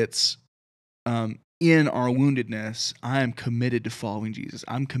 really, it's in our woundedness, I am committed to following Jesus.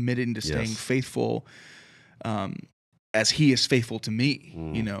 I'm committed to staying faithful as he is faithful to me,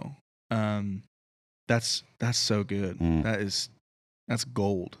 you know. That's so good. That's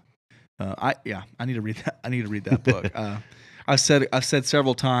gold. I need to read that. I need to read that book. I've said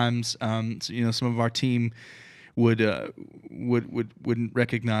several times. You know, some of our team wouldn't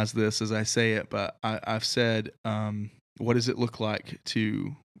recognize this as I say it, but I've said, what does it look like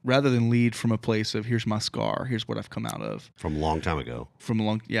to, rather than lead from a place of here's my scar, here's what I've come out of from a long time ago,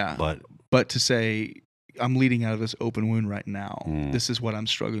 but to say I'm leading out of this open wound right now. This is what I'm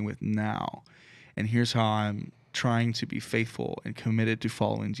struggling with now, and here's how I'm trying to be faithful and committed to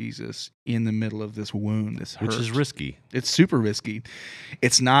following Jesus in the middle of this wound, this hurt. Which is risky. It's super risky.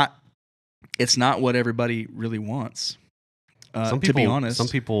 It's not what everybody really wants. To be honest, some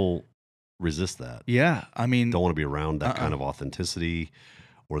people resist that. Yeah, I mean, don't want to be around that kind of authenticity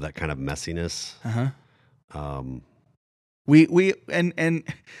or that kind of messiness. We and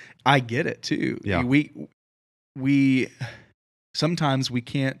I get it too. Yeah. We sometimes we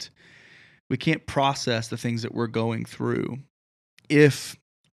can't process the things that we're going through if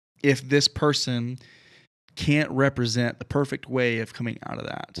this person can't represent the perfect way of coming out of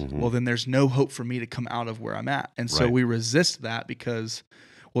that. Well, then there's no hope for me to come out of where I'm at. And so we resist that because,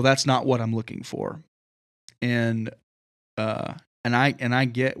 well, that's not what I'm looking for. And I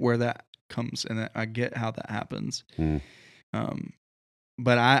get where that comes, and I get how that happens.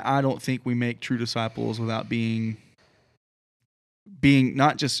 But I don't think we make true disciples without being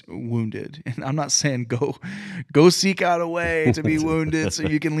not just wounded. And I'm not saying go seek out a way to be wounded so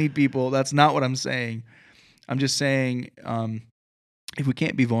you can lead people. That's not what I'm saying. I'm just saying, if we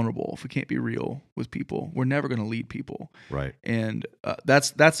can't be vulnerable, if we can't be real with people, we're never going to lead people. Right. And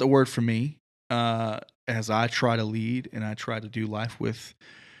that's a word for me as I try to lead and I try to do life with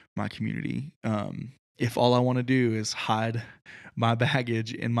my community. If all I want to do is hide my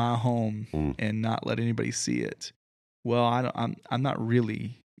baggage in my home and not let anybody see it, well, I'm not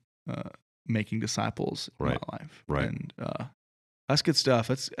really making disciples in my life. Right. And that's good stuff.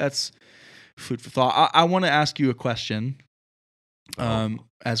 That's food for thought. I want to ask you a question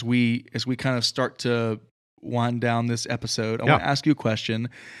as we kind of start to wind down this episode. I want to ask you a question.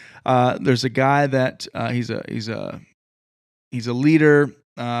 There's a guy that he's a leader.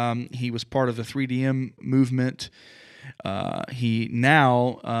 He was part of the 3DM movement. He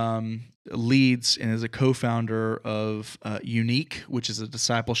now leads and is a co-founder of Unique, which is a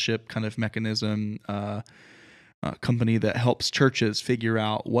discipleship kind of mechanism company that helps churches figure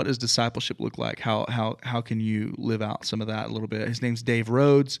out what does discipleship look like. How can you live out some of that a little bit? His name's Dave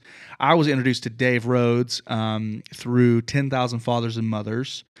Rhodes. I was introduced to Dave Rhodes through 10,000 Fathers and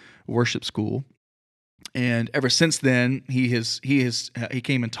Mothers worship school. And ever since then, he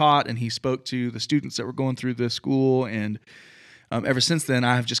came and taught, and he spoke to the students that were going through the school. And ever since then,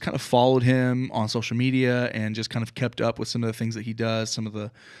 I've just kind of followed him on social media and just kind of kept up with some of the things that he does, some of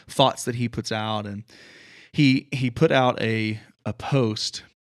the thoughts that he puts out. And he put out a post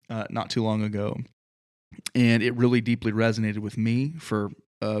not too long ago, and it really deeply resonated with me for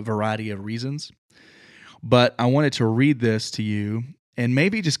a variety of reasons. But I wanted to read this to you and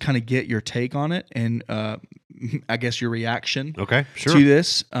maybe just kind of get your take on it, and I guess your reaction to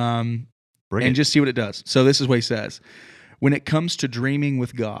this, and just see what it does. So this is what he says. When it comes to dreaming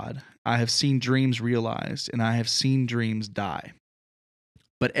with God, I have seen dreams realized, and I have seen dreams die.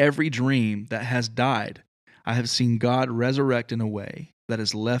 But every dream that has died, I have seen God resurrect in a way that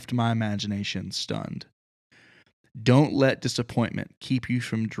has left my imagination stunned. Don't let disappointment keep you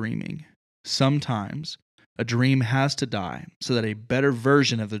from dreaming. Sometimes a dream has to die so that a better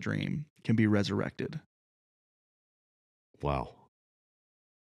version of the dream can be resurrected. Wow.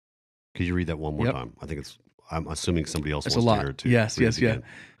 Could you read that one more time? I'm assuming somebody else wants to hear it too. Yes.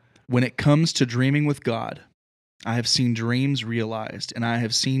 When it comes to dreaming with God, I have seen dreams realized, and I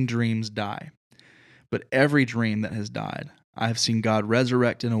have seen dreams die. but every dream that has died, I have seen God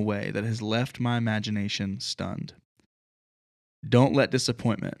resurrect in a way that has left my imagination stunned. Don't let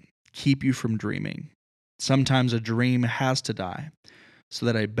disappointment keep you from dreaming. Sometimes a dream has to die so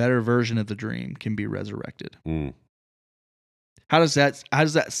that a better version of the dream can be resurrected. Mm. How does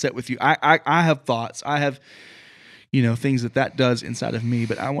that sit with you? I have thoughts. I have, things that does inside of me,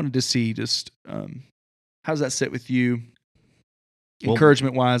 but I wanted to see just how does that sit with you,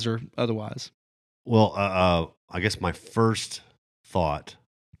 encouragement wise or otherwise? Well, I guess my first thought,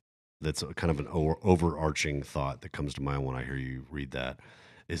 that's kind of an overarching thought that comes to mind when I hear you read that,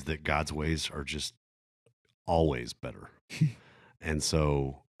 is that God's ways are just always better. And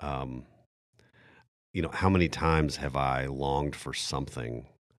so, how many times have I longed for something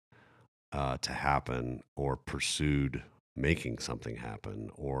to happen, or pursued making something happen,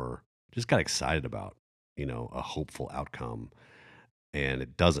 or just got excited about, a hopeful outcome, and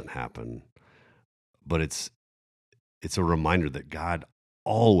it doesn't happen. But it's a reminder that God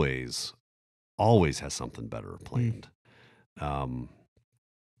always has something better planned.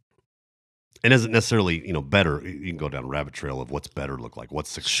 And isn't necessarily, better. You can go down a rabbit trail of what's better look like, what's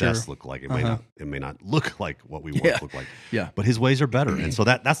success look like. It may not look like what we want it to look like. Yeah. But his ways are better. And so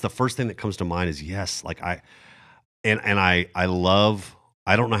that's the first thing that comes to mind is, yes, like I love,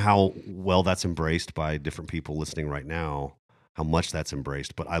 I don't know how well that's embraced by different people listening right now, how much that's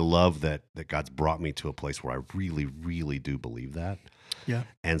embraced, but I love that God's brought me to a place where I really, really do believe that. Yeah.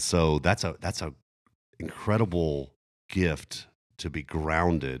 And so that's a incredible gift to be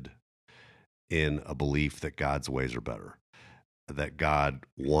grounded in a belief that God's ways are better, that God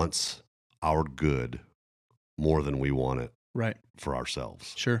wants our good more than we want it for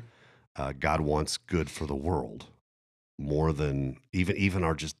ourselves. Sure. God wants good for the world more than even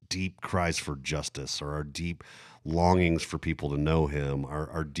our just deep cries for justice, or our deep longings for people to know him,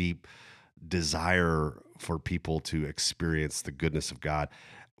 our deep desire for people to experience the goodness of God.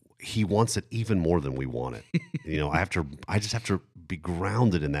 He wants it even more than we want it. I just have to be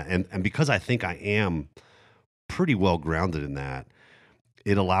grounded in that. And because I think I am pretty well grounded in that,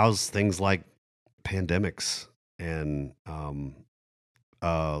 it allows things like pandemics and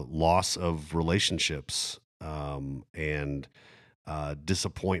loss of relationships, and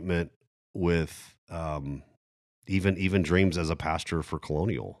disappointment with even dreams as a pastor for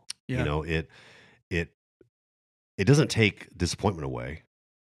Colonial. Yeah. It doesn't take disappointment away.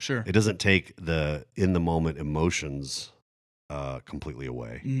 Sure. It doesn't take the in the moment emotions completely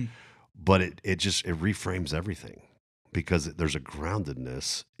away, but it reframes everything, because there's a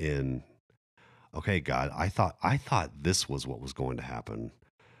groundedness in, okay, God, I thought this was what was going to happen,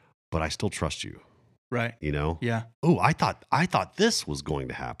 but I still trust you. Right. Yeah. Oh, I thought this was going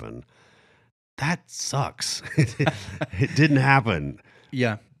to happen. That sucks. It didn't happen.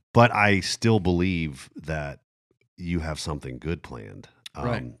 Yeah. But I still believe that you have something good planned.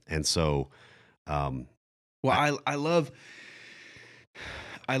 Right. And so, I love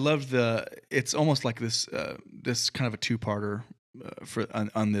it's almost like this kind of a two-parter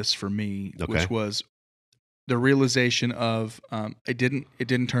on this for me, which was the realization of it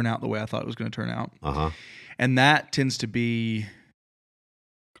didn't turn out the way I thought it was going to turn out. And that tends to be,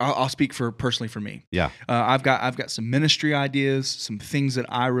 I'll speak personally for me. Yeah. I've got some ministry ideas, some things that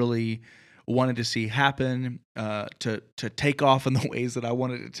I really wanted to see happen, to take off in the ways that I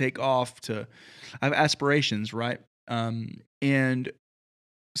wanted to take off. I have aspirations, right? And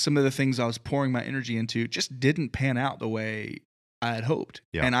some of the things I was pouring my energy into just didn't pan out the way I had hoped.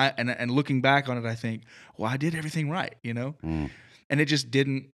 Yeah. And looking back on it, I think, well, I did everything right, and it just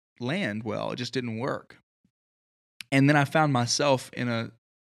didn't land well. It just didn't work. And then I found myself in a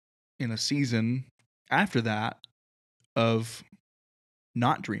season after that of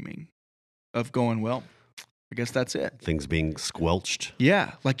not dreaming, of going, well, I guess that's it. Things being squelched.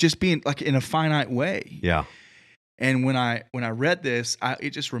 Yeah, like just being like in a finite way. Yeah. And when I read this,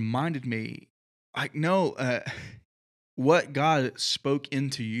 it just reminded me, like, no, what God spoke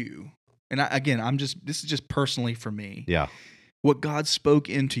into you. And this is just personally for me. Yeah. What God spoke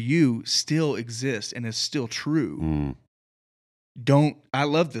into you still exists and is still true. I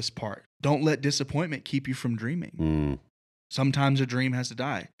love this part. Don't let disappointment keep you from dreaming. Sometimes a dream has to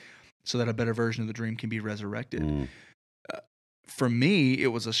die so that a better version of the dream can be resurrected. For me, it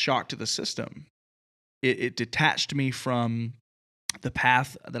was a shock to the system. It detached me from the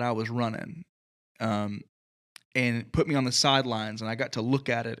path that I was running, and put me on the sidelines. And I got to look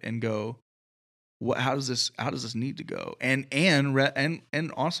at it and go, how does this need to go? And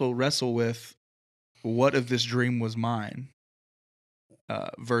also wrestle with, what if this dream was mine,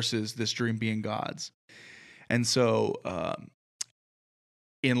 versus this dream being God's. And so,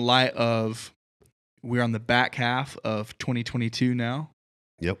 in light of we're on the back half of 2022 now.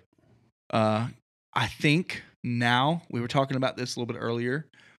 Yep. I think now, we were talking about this a little bit earlier,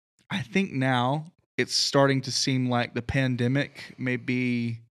 I think now it's starting to seem like the pandemic may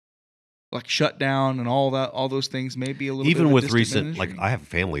be like shut down and all those things may be a little even bit of a with distant recent, ministry. like I have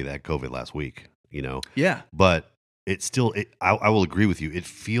family that had COVID last week, Yeah. but it's still, I will agree with you. It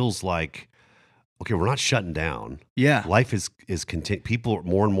feels like, okay, we're not shutting down. Yeah. Life is people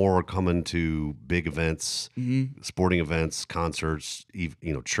more and more are coming to big events, sporting events, concerts,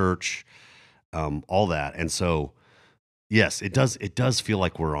 church, all that. And so, yes, it does feel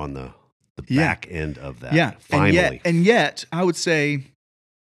like we're on the back end of that. Yeah. Finally. And yet I would say,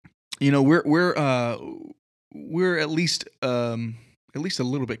 we're at least a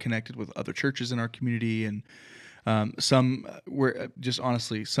little bit connected with other churches in our community, and some we're just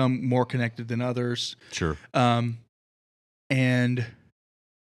honestly some more connected than others. Sure. And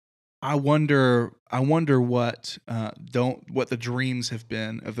I wonder what the dreams have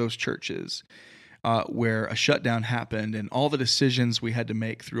been of those churches where a shutdown happened and all the decisions we had to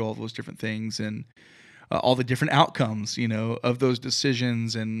make through all those different things and all the different outcomes, of those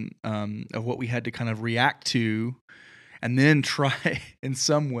decisions and of what we had to kind of react to, and then try in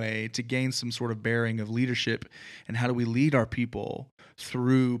some way to gain some sort of bearing of leadership and how do we lead our people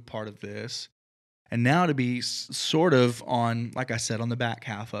through part of this. And now to be sort of on, like I said, on the back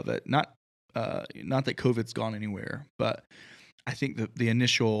half of it, not that COVID's gone anywhere, but I think the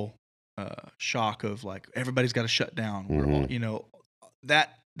initial shock of like everybody's got to shut down, we're all,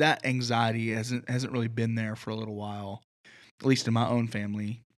 that anxiety hasn't really been there for a little while, at least in my own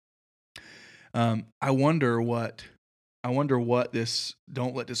family. I wonder what this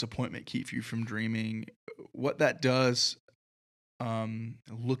 "don't let disappointment keep you from dreaming," what that does,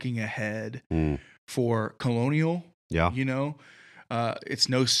 looking ahead for Colonial. Yeah. It's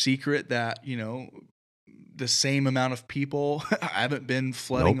no secret that the same amount of people haven't been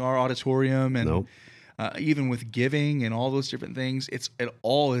flooding our auditorium, and even with giving and all those different things, it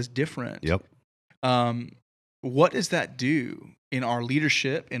all is different. Yep. What does that do in our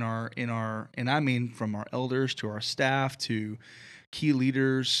leadership, in our, and I mean from our elders to our staff to key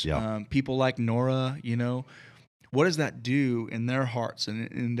leaders, people like Nora, what does that do in their hearts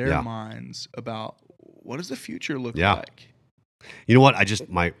and in their minds about what does the future look like? You know what? I just,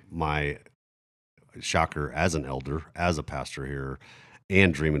 my shocker as an elder, as a pastor here,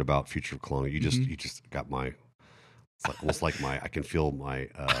 and dreaming about future of Colonial, you just got it's like, almost like I can feel my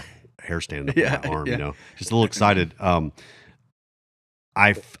hair standing up on my arm, just a little excited.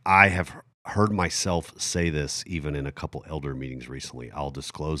 I have heard myself say this even in a couple elder meetings recently. I'll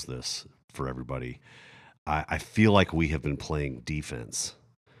disclose this for everybody. I feel like we have been playing defense.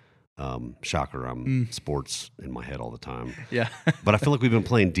 Shocker, I'm sports in my head all the time. Yeah. But I feel like we've been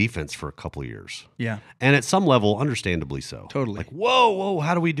playing defense for a couple of years. Yeah. And at some level, understandably so. Totally. Like, whoa,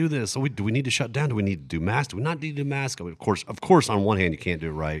 how do we do this? Do we need to shut down? Do we need to do masks? Do we not need to do masks? I mean, of course, on one hand, you can't do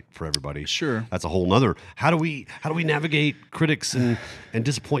it right for everybody. Sure. That's a whole nother. How do we navigate critics and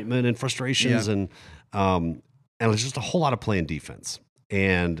disappointment and frustrations and it's just a whole lot of playing defense.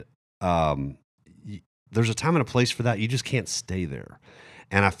 And there's a time and a place for that. You just can't stay there.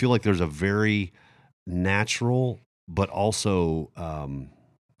 And I feel like there's a very natural, but also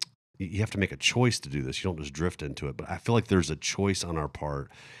you have to make a choice to do this. You don't just drift into it. But I feel like there's a choice on our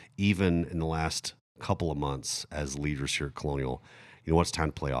part, even in the last couple of months as leaders here at Colonial. You know what? It's time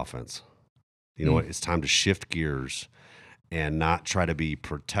to play offense. You know what? It's time to shift gears and not try to be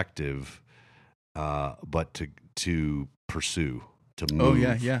protective, but to pursue, to move.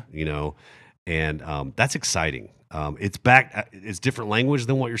 Oh, yeah. And that's exciting. It's back. It's different language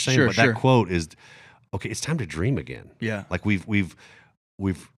than what you're saying, but that quote is okay. It's time to dream again. Yeah, like we've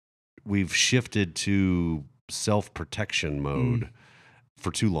shifted to self-protection mode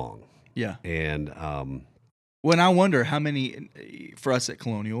for too long. Yeah, and when I wonder how many for us at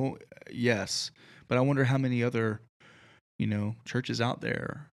Colonial, yes, but I wonder how many other churches out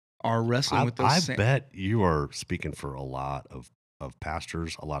there are wrestling with those. I bet you are speaking for a lot of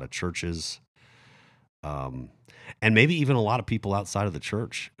pastors, a lot of churches. And maybe even a lot of people outside of the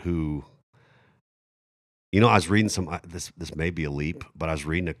church who, I was reading this may be a leap, but I was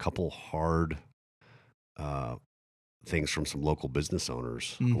reading a couple hard things from some local business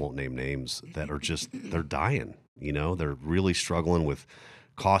owners. I won't name names, that are they're dying. They're really struggling with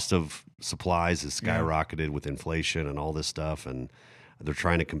cost of supplies has skyrocketed with inflation and all this stuff. And they're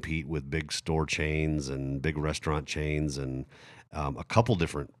trying to compete with big store chains and big restaurant chains. And a couple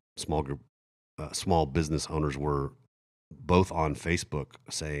different small business owners were both on Facebook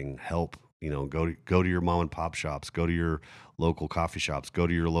saying, help, go to your mom and pop shops, go to your local coffee shops, go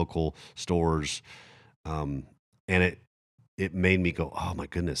to your local stores, And it made me go, oh my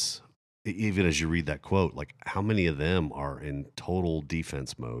goodness. Even as you read that quote, like how many of them are in total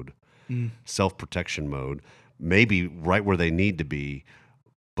defense mode, self-protection mode, maybe right where they need to be,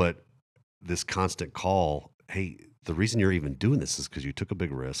 but this constant call, hey, the reason you're even doing this is because you took a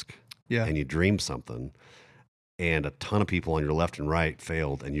big risk and you dreamed something, and a ton of people on your left and right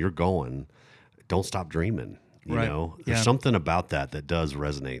failed, and you're going, don't stop dreaming. You know, there's something about that does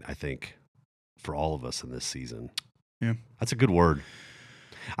resonate, I think, for all of us in this season. Yeah. That's a good word.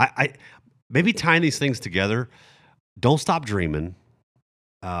 I maybe tying these things together, don't stop dreaming,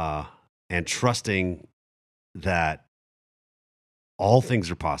 and trusting that all things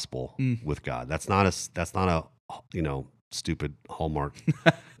are possible with God. That's not a stupid Hallmark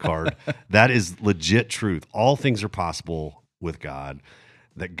card. That is legit truth. All things are possible with God.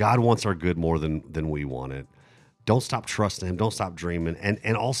 That God wants our good more than we want it. Don't stop trusting Him. Don't stop dreaming.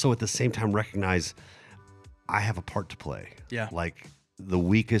 And also at the same time recognize I have a part to play. Yeah. Like the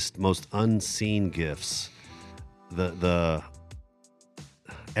weakest, most unseen gifts. The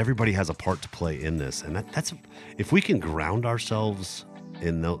everybody has a part to play in this, and that's if we can ground ourselves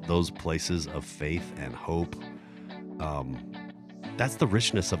in those places of faith and hope. That's the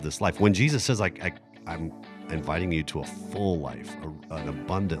richness of this life. When Jesus says, I'm inviting you to a full life, an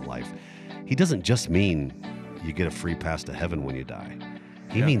abundant life, He doesn't just mean you get a free pass to heaven when you die.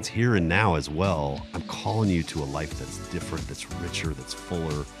 He means here and now as well. I'm calling you to a life that's different, that's richer, that's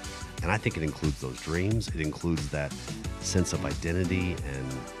fuller. And I think it includes those dreams. It includes that sense of identity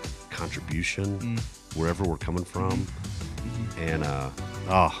and contribution wherever we're coming from. And I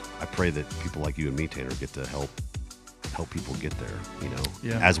pray that people like you and me, Tanner, get to help people get there,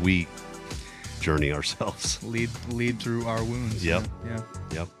 as we journey ourselves. Lead through our wounds. Yep.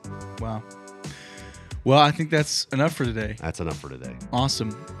 Yeah. Wow. Well, I think that's enough for today. That's enough for today. Awesome.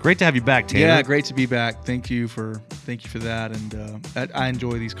 Great to have you back, Tanner. Yeah, great to be back. Thank you for that. And I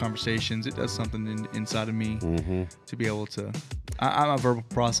enjoy these conversations. It does something inside of me to be able to. I'm a verbal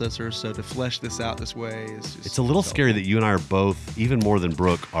processor, so to flesh this out this way is just. It's a little scary that you and I are both, even more than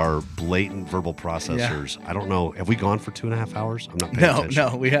Brooke, are blatant verbal processors. Yeah. I don't know. Have we gone for 2.5 hours? I'm not paying attention.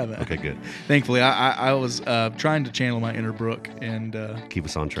 No, we haven't. Okay, good. Thankfully, I was trying to channel my inner Brooke and keep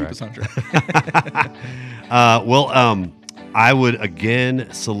us on track. I would again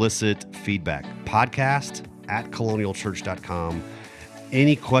solicit feedback. podcast@colonialchurch.com.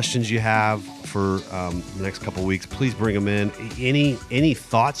 Any questions you have for the next couple of weeks, please bring them in. Any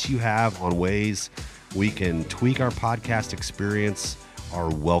thoughts you have on ways we can tweak our podcast experience are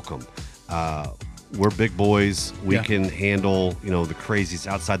welcome. We're big boys. We can handle, the craziest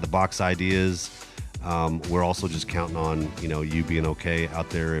outside the box ideas. We're also just counting on, you being okay out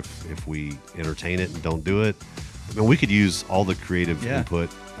there if we entertain it and don't do it. I mean, we could use all the creative input,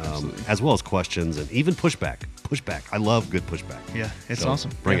 as well as questions and even pushback. I love good pushback. Yeah, it's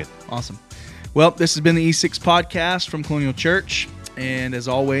awesome. Bring it. Awesome. Well, this has been the E6 podcast from Colonial Church. And as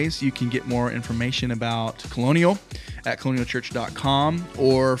always, you can get more information about Colonial at colonialchurch.com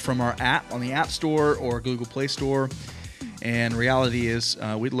or from our app on the App Store or Google Play Store. And reality is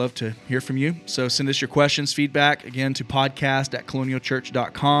we'd love to hear from you. So send us your questions, feedback, again, to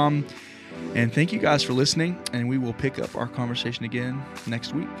podcast@colonialchurch.com. And thank you guys for listening. And we will pick up our conversation again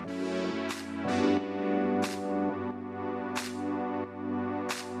next week.